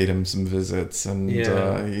has paid him some visits, and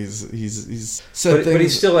he's said things. But he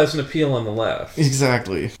still has an appeal on the left.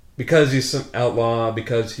 Exactly. Because he's some outlaw,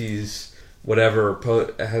 because he's whatever,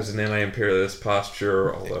 has an anti-imperialist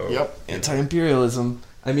posture, although... Yep, anti-imperialism.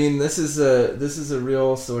 I mean, this is a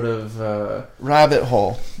real sort of rabbit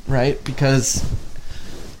hole, right? Because...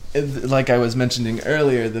 like I was mentioning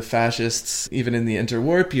earlier, the fascists, even in the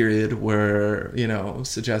interwar period, were,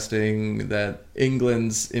 suggesting that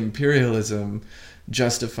England's imperialism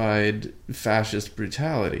justified fascist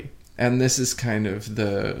brutality. And this is kind of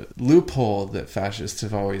the loophole that fascists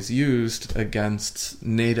have always used against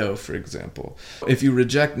NATO, for example. If you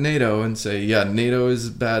reject NATO and say, yeah, NATO is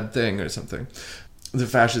a bad thing or something, the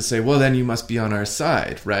fascists say, well, then you must be on our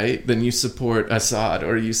side, right? Then you support Assad,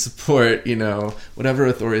 or you support, whatever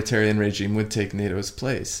authoritarian regime would take NATO's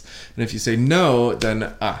place. And if you say no,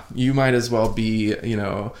 then, you might as well be,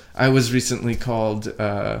 I was recently called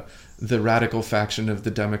the radical faction of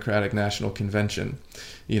the Democratic National Convention,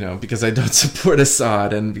 because I don't support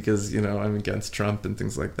Assad and because, I'm against Trump and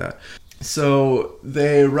things like that. So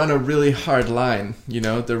they run a really hard line,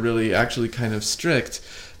 they're really actually kind of strict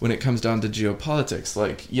when it comes down to geopolitics.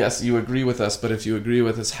 Like, yes, you agree with us, but if you agree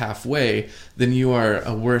with us halfway, then you are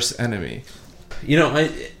a worse enemy.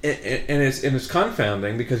 It's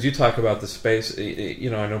confounding because you talk about the space. I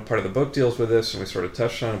know part of the book deals with this, and we sort of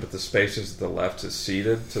touched on it. But the spaces that the left has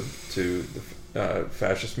ceded to the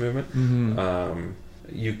fascist movement. Mm-hmm.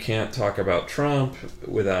 You can't talk about Trump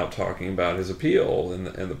without talking about his appeal and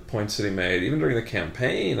the points that he made, even during the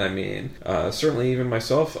campaign. I mean, certainly even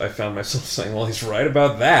myself, I found myself saying, well, he's right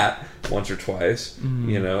about that once or twice,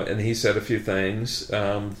 and he said a few things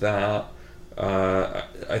that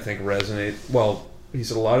I think resonate. Well, he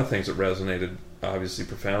said a lot of things that resonated obviously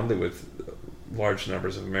profoundly with large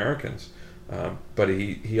numbers of Americans, but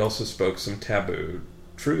he also spoke some taboo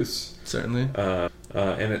truths. Certainly.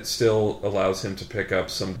 And it still allows him to pick up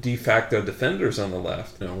some de facto defenders on the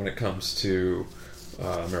left, when it comes to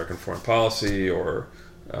American foreign policy or,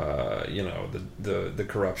 the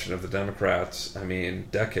corruption of the Democrats. I mean,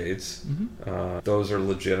 decades. Mm-hmm. Those are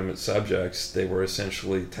legitimate subjects. They were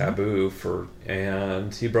essentially taboo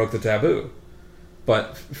and he broke the taboo.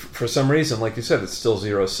 But for some reason, like you said, it's still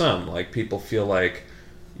zero sum. Like, people feel like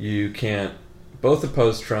you can't both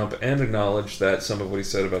opposed Trump and acknowledged that some of what he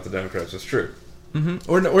said about the Democrats was true.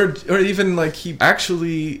 Mm-hmm. Or even like he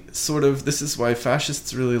actually sort of, this is why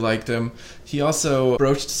fascists really liked him. He also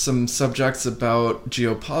broached some subjects about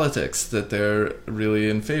geopolitics that they're really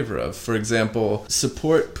in favor of. For example,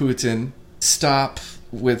 support Putin, stop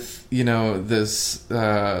with, this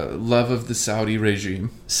love of the Saudi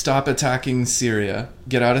regime, stop attacking Syria,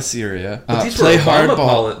 get out of Syria, play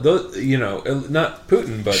hardball. Not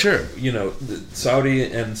Putin, but sure.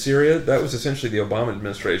 Saudi and Syria, that was essentially the Obama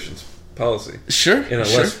administration's policy. Sure. In a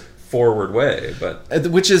less forward way, but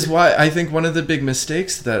which is why I think one of the big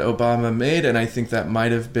mistakes that Obama made, and I think that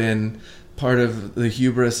might have been part of the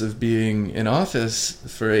hubris of being in office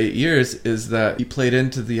for 8 years, is that he played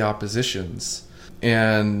into the oppositions.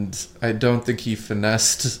 And I don't think he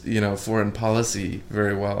finessed, foreign policy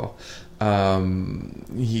very well.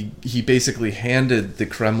 He basically handed the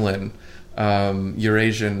Kremlin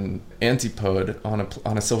Eurasian antipode on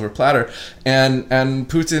a silver platter, and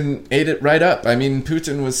Putin ate it right up. I mean,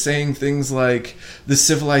 Putin was saying things like the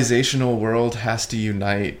civilizational world has to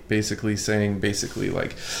unite, saying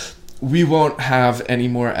like we won't have any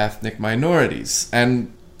more ethnic minorities,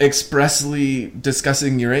 and expressly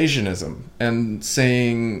discussing Eurasianism and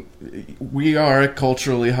saying we are a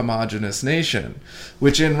culturally homogenous nation,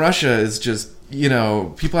 which in Russia is just,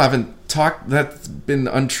 people haven't talked, that's been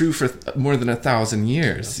untrue for more than 1,000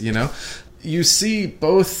 years, You see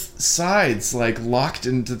both sides like locked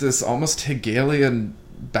into this almost Hegelian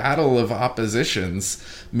battle of oppositions,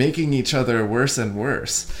 making each other worse and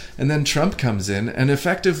worse. And then Trump comes in and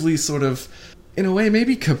effectively sort of, in a way,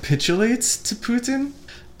 maybe capitulates to Putin.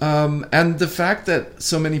 And the fact that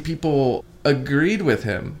so many people agreed with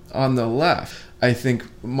him on the left, I think,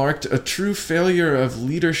 marked a true failure of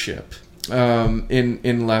leadership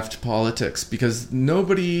in left politics, because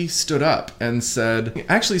nobody stood up and said,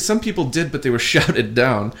 actually, some people did, but they were shouted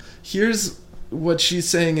down. Here's what she's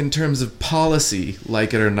saying in terms of policy,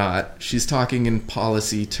 like it or not. She's talking in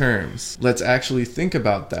policy terms. Let's actually think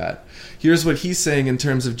about that. Here's what he's saying in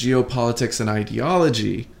terms of geopolitics and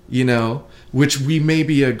ideology, which we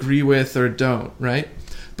maybe agree with or don't, right?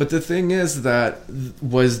 But the thing is that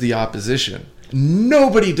was the opposition.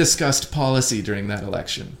 Nobody discussed policy during that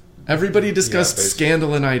election. Everybody discussed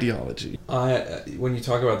scandal and ideology. When you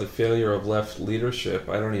talk about the failure of left leadership,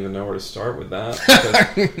 I don't even know where to start with that.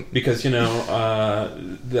 Because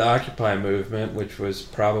the Occupy movement, which was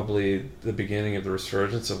probably the beginning of the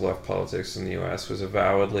resurgence of left politics in the U.S., was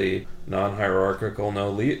avowedly non-hierarchical,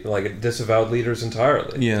 it disavowed leaders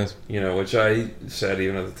entirely. Yes. Which I said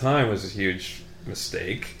even at the time was a huge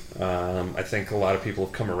mistake. I think a lot of people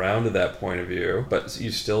have come around to that point of view, but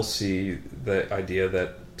you still see the idea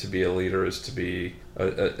that to be a leader is to be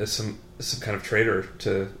some kind of traitor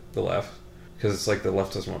to the left, because it's like the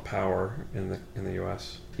left doesn't want power in the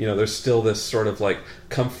U.S. There's still this sort of like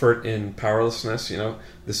comfort in powerlessness,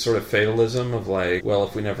 this sort of fatalism of like, well,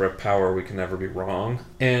 if we never have power, we can never be wrong.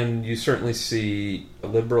 And you certainly see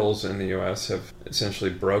liberals in the U.S. have essentially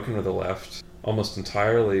broken with the left almost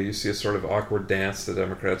entirely. You see a sort of awkward dance the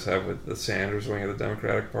Democrats have with the Sanders wing of the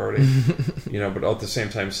Democratic Party, but at the same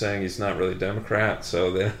time saying he's not really Democrat,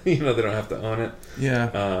 so they they don't have to own it.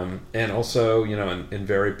 Yeah. And also, in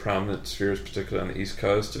very prominent spheres, particularly on the East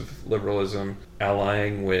Coast of liberalism,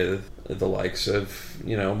 allying with the likes of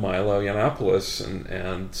Milo Yiannopoulos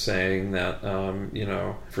and saying that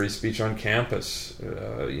free speech on campus,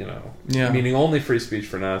 meaning only free speech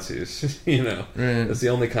for Nazis, Right. That's the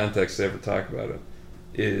only context they ever talk about it,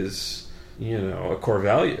 is a core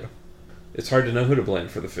value. It's hard to know who to blame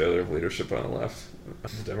for the failure of leadership on the left.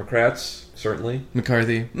 The Democrats, certainly.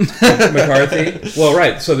 McCarthy. Well,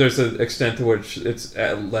 right. So there's an extent to which it's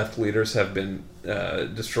left leaders have been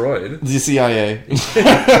destroyed. The CIA.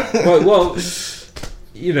 well, it's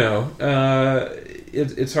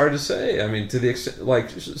hard to say. I mean, to the extent,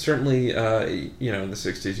 certainly, in the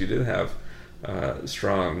 60s you did have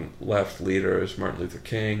strong left leaders, Martin Luther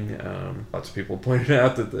King. Lots of people pointed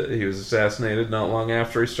out that he was assassinated not long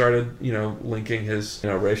after he started, linking his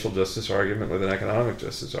racial justice argument with an economic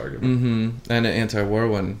justice argument. Mm-hmm. And an anti-war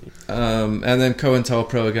one. And then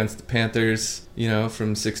COINTELPRO against the Panthers,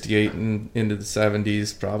 from 68 and into the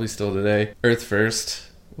 70s, probably still today. Earth First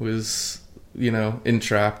was,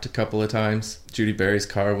 entrapped a couple of times. Judy Berry's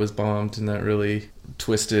car was bombed in that really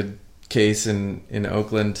twisted case in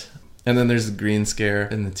Oakland. And then there's the Green Scare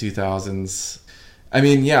in the 2000s. I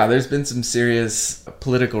mean, there's been some serious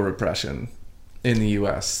political repression in the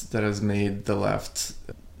U.S. that has made the left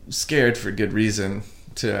scared for good reason.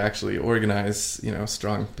 to actually organize,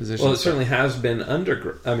 strong positions. Well, it certainly has been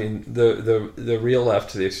underground. I mean, the real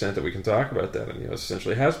left, to the extent that we can talk about that in the U.S.,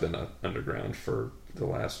 essentially has been underground for the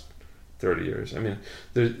last 30 years. I mean,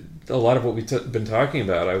 there's a lot of what we've been talking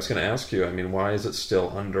about. I was going to ask you, I mean, why is it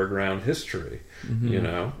still underground history?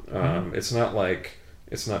 Mm-hmm. It's not like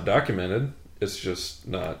it's not documented. It's just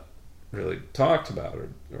not really talked about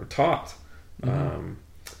or taught. Mm-hmm.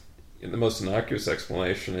 The most innocuous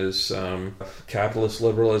explanation is capitalist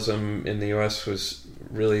liberalism in the U.S. was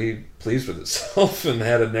really pleased with itself and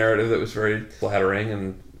had a narrative that was very flattering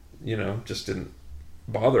and, just didn't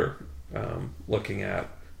bother looking at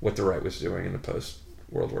what the right was doing in the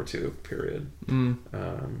post-World War II period.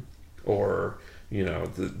 Or,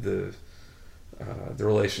 the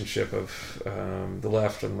relationship of the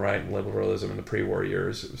left and right and liberalism in the pre-war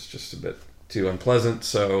years. It was just a bit too unpleasant,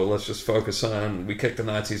 so let's just focus on we kicked the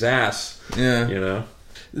Nazis' ass. Yeah.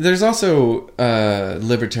 There's also a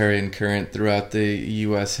libertarian current throughout the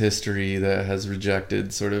U.S. history that has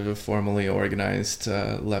rejected sort of a formally organized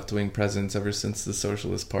left-wing presence ever since the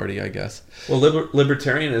Socialist Party, I guess. Well,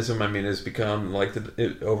 libertarianism, I mean, has become like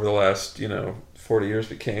over the last 40 years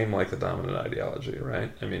became like the dominant ideology,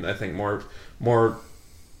 right? I mean, I think more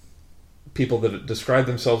people that describe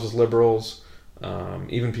themselves as liberals.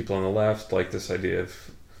 Even people on the left, like this idea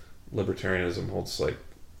of libertarianism holds like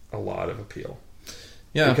a lot of appeal.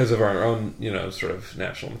 Yeah. Because of our own, sort of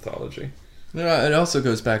national mythology. Yeah, it also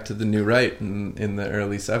goes back to the New Right in the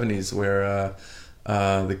early 70s where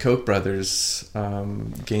the Koch brothers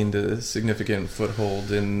gained a significant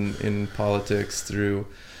foothold in politics through,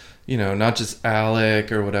 not just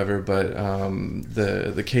ALEC or whatever, but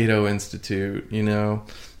the Cato Institute,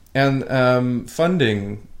 and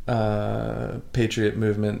funding patriot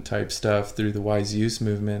movement type stuff through the Wise Use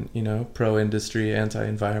movement, pro-industry,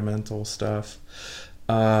 anti-environmental stuff,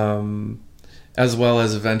 as well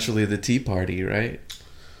as eventually the Tea Party, right?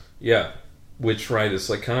 Yeah, which, right, is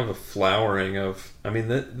like kind of a flowering of, I mean,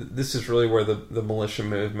 this is really where the militia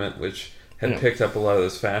movement, which had picked up a lot of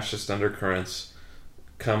those fascist undercurrents,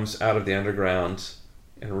 comes out of the underground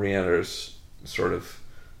and re-enters sort of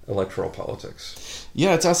electoral politics.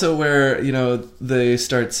 Yeah, it's also where, they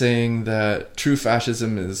start saying that true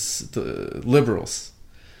fascism is the liberals.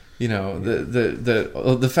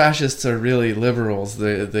 The fascists are really liberals.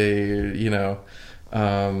 They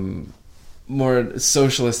more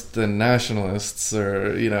socialist than nationalists,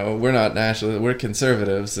 or, we're not nationalists, we're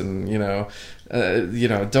conservatives, and,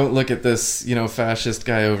 don't look at this, fascist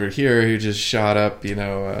guy over here who just shot up,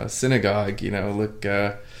 a synagogue, look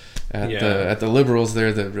at the liberals,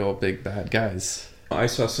 they're the real big bad guys. I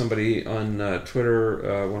saw somebody on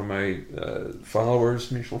Twitter, one of my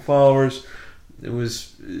mutual followers, it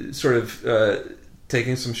was sort of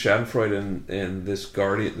taking some schadenfreude in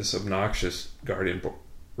this obnoxious Guardian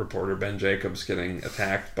reporter, Ben Jacobs, getting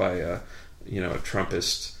attacked by a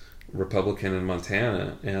Trumpist Republican in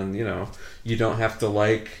Montana. And, you don't have to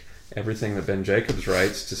like everything that Ben Jacobs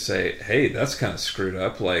writes to say, hey, that's kind of screwed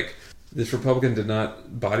up. Like, this Republican did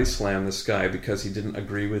not body slam this guy because he didn't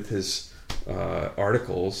agree with his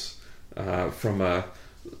articles from a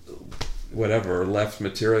left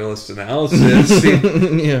materialist analysis.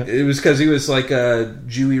 It was because he was like a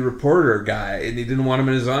Jewy reporter guy, and he didn't want him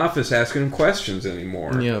in his office asking him questions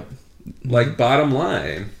anymore. Yep. Like, bottom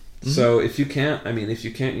line. Mm-hmm. So if you can't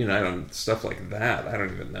unite on stuff like that, I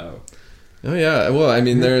don't even know. Oh yeah, well, I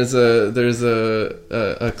mean, there's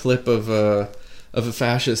a clip of a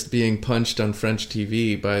fascist being punched on French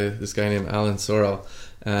TV by this guy named Alan Sorel,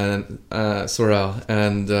 and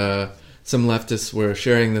some leftists were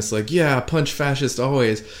sharing this, like, yeah, punch fascist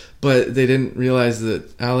always, but they didn't realize that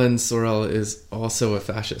Alan Sorel is also a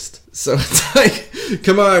fascist. So it's like,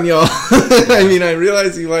 come on, y'all. I mean, I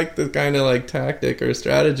realize you like the kind of like tactic or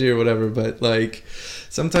strategy or whatever, but like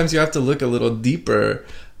sometimes you have to look a little deeper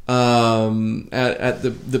at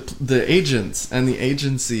the agents and the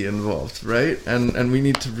agency involved, right? And we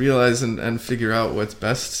need to realize and figure out what's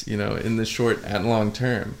best, in the short and long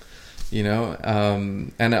term.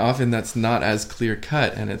 And often that's not as clear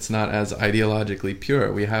cut, and it's not as ideologically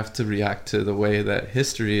pure. We have to react to the way that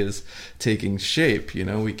history is taking shape.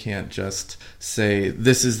 We can't just say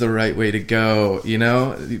this is the right way to go.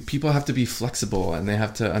 People have to be flexible, and they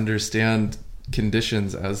have to understand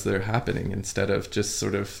conditions as they're happening, instead of just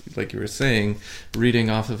sort of, like you were saying, reading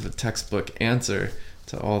off of a textbook answer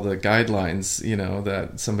to all the guidelines,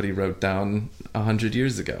 that somebody wrote down 100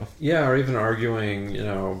 years ago. Yeah, or even arguing,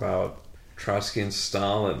 about Trotsky and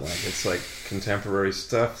Stalin, like it's like contemporary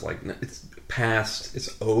stuff, like it's past, it's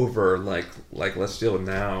over, like let's deal with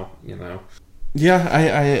now, Yeah,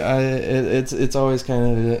 it's always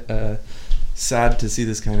kind of sad to see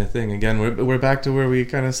this kind of thing again. We're back to where we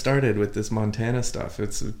kind of started with this Montana stuff.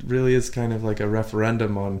 It really is kind of like a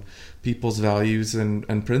referendum on people's values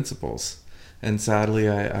and principles. And sadly,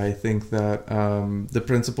 I think that the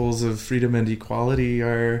principles of freedom and equality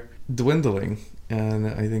are dwindling, and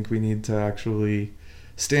I think we need to actually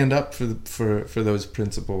stand up for those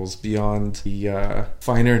principles beyond the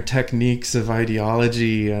finer techniques of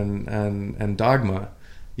ideology and dogma,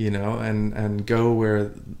 and go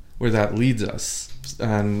where that leads us.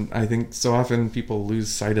 And I think so often people lose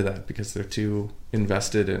sight of that because they're too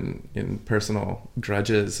invested in personal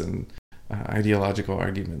grudges and ideological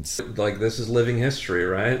arguments. Like, this is living history,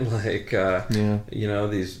 right? Like,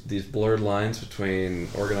 these blurred lines between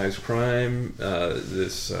organized crime,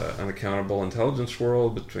 this unaccountable intelligence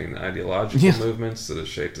world, between ideological movements that have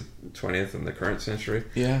shaped the 20th and the current century.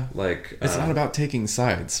 Yeah. Like, it's not about taking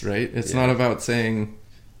sides, right? It's not about saying,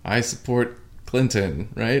 I support Clinton,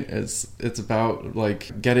 right? It's about,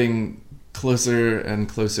 like, getting closer and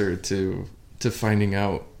closer to finding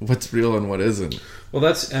out what's real and what isn't. Well,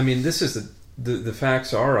 this is the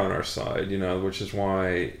facts are on our side, which is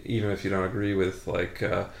why, even if you don't agree with, like,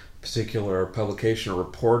 a particular publication or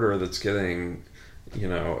reporter that's getting,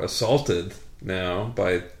 assaulted now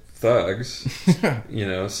by thugs,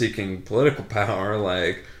 seeking political power,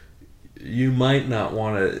 like, you might not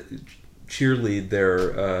want to cheerlead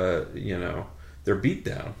their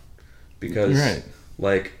beatdown, because,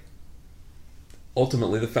 like,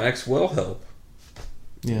 ultimately the facts will help.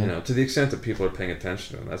 Yeah. To the extent that people are paying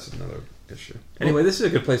attention to them, that's another issue. Anyway, this is a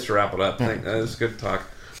good place to wrap it up. This is a good talk.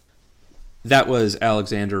 That was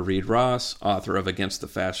Alexander Reed Ross, author of Against the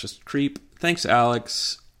Fascist Creep. Thanks,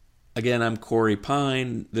 Alex. Again, I'm Corey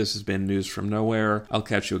Pine. This has been News from Nowhere. I'll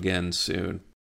catch you again soon.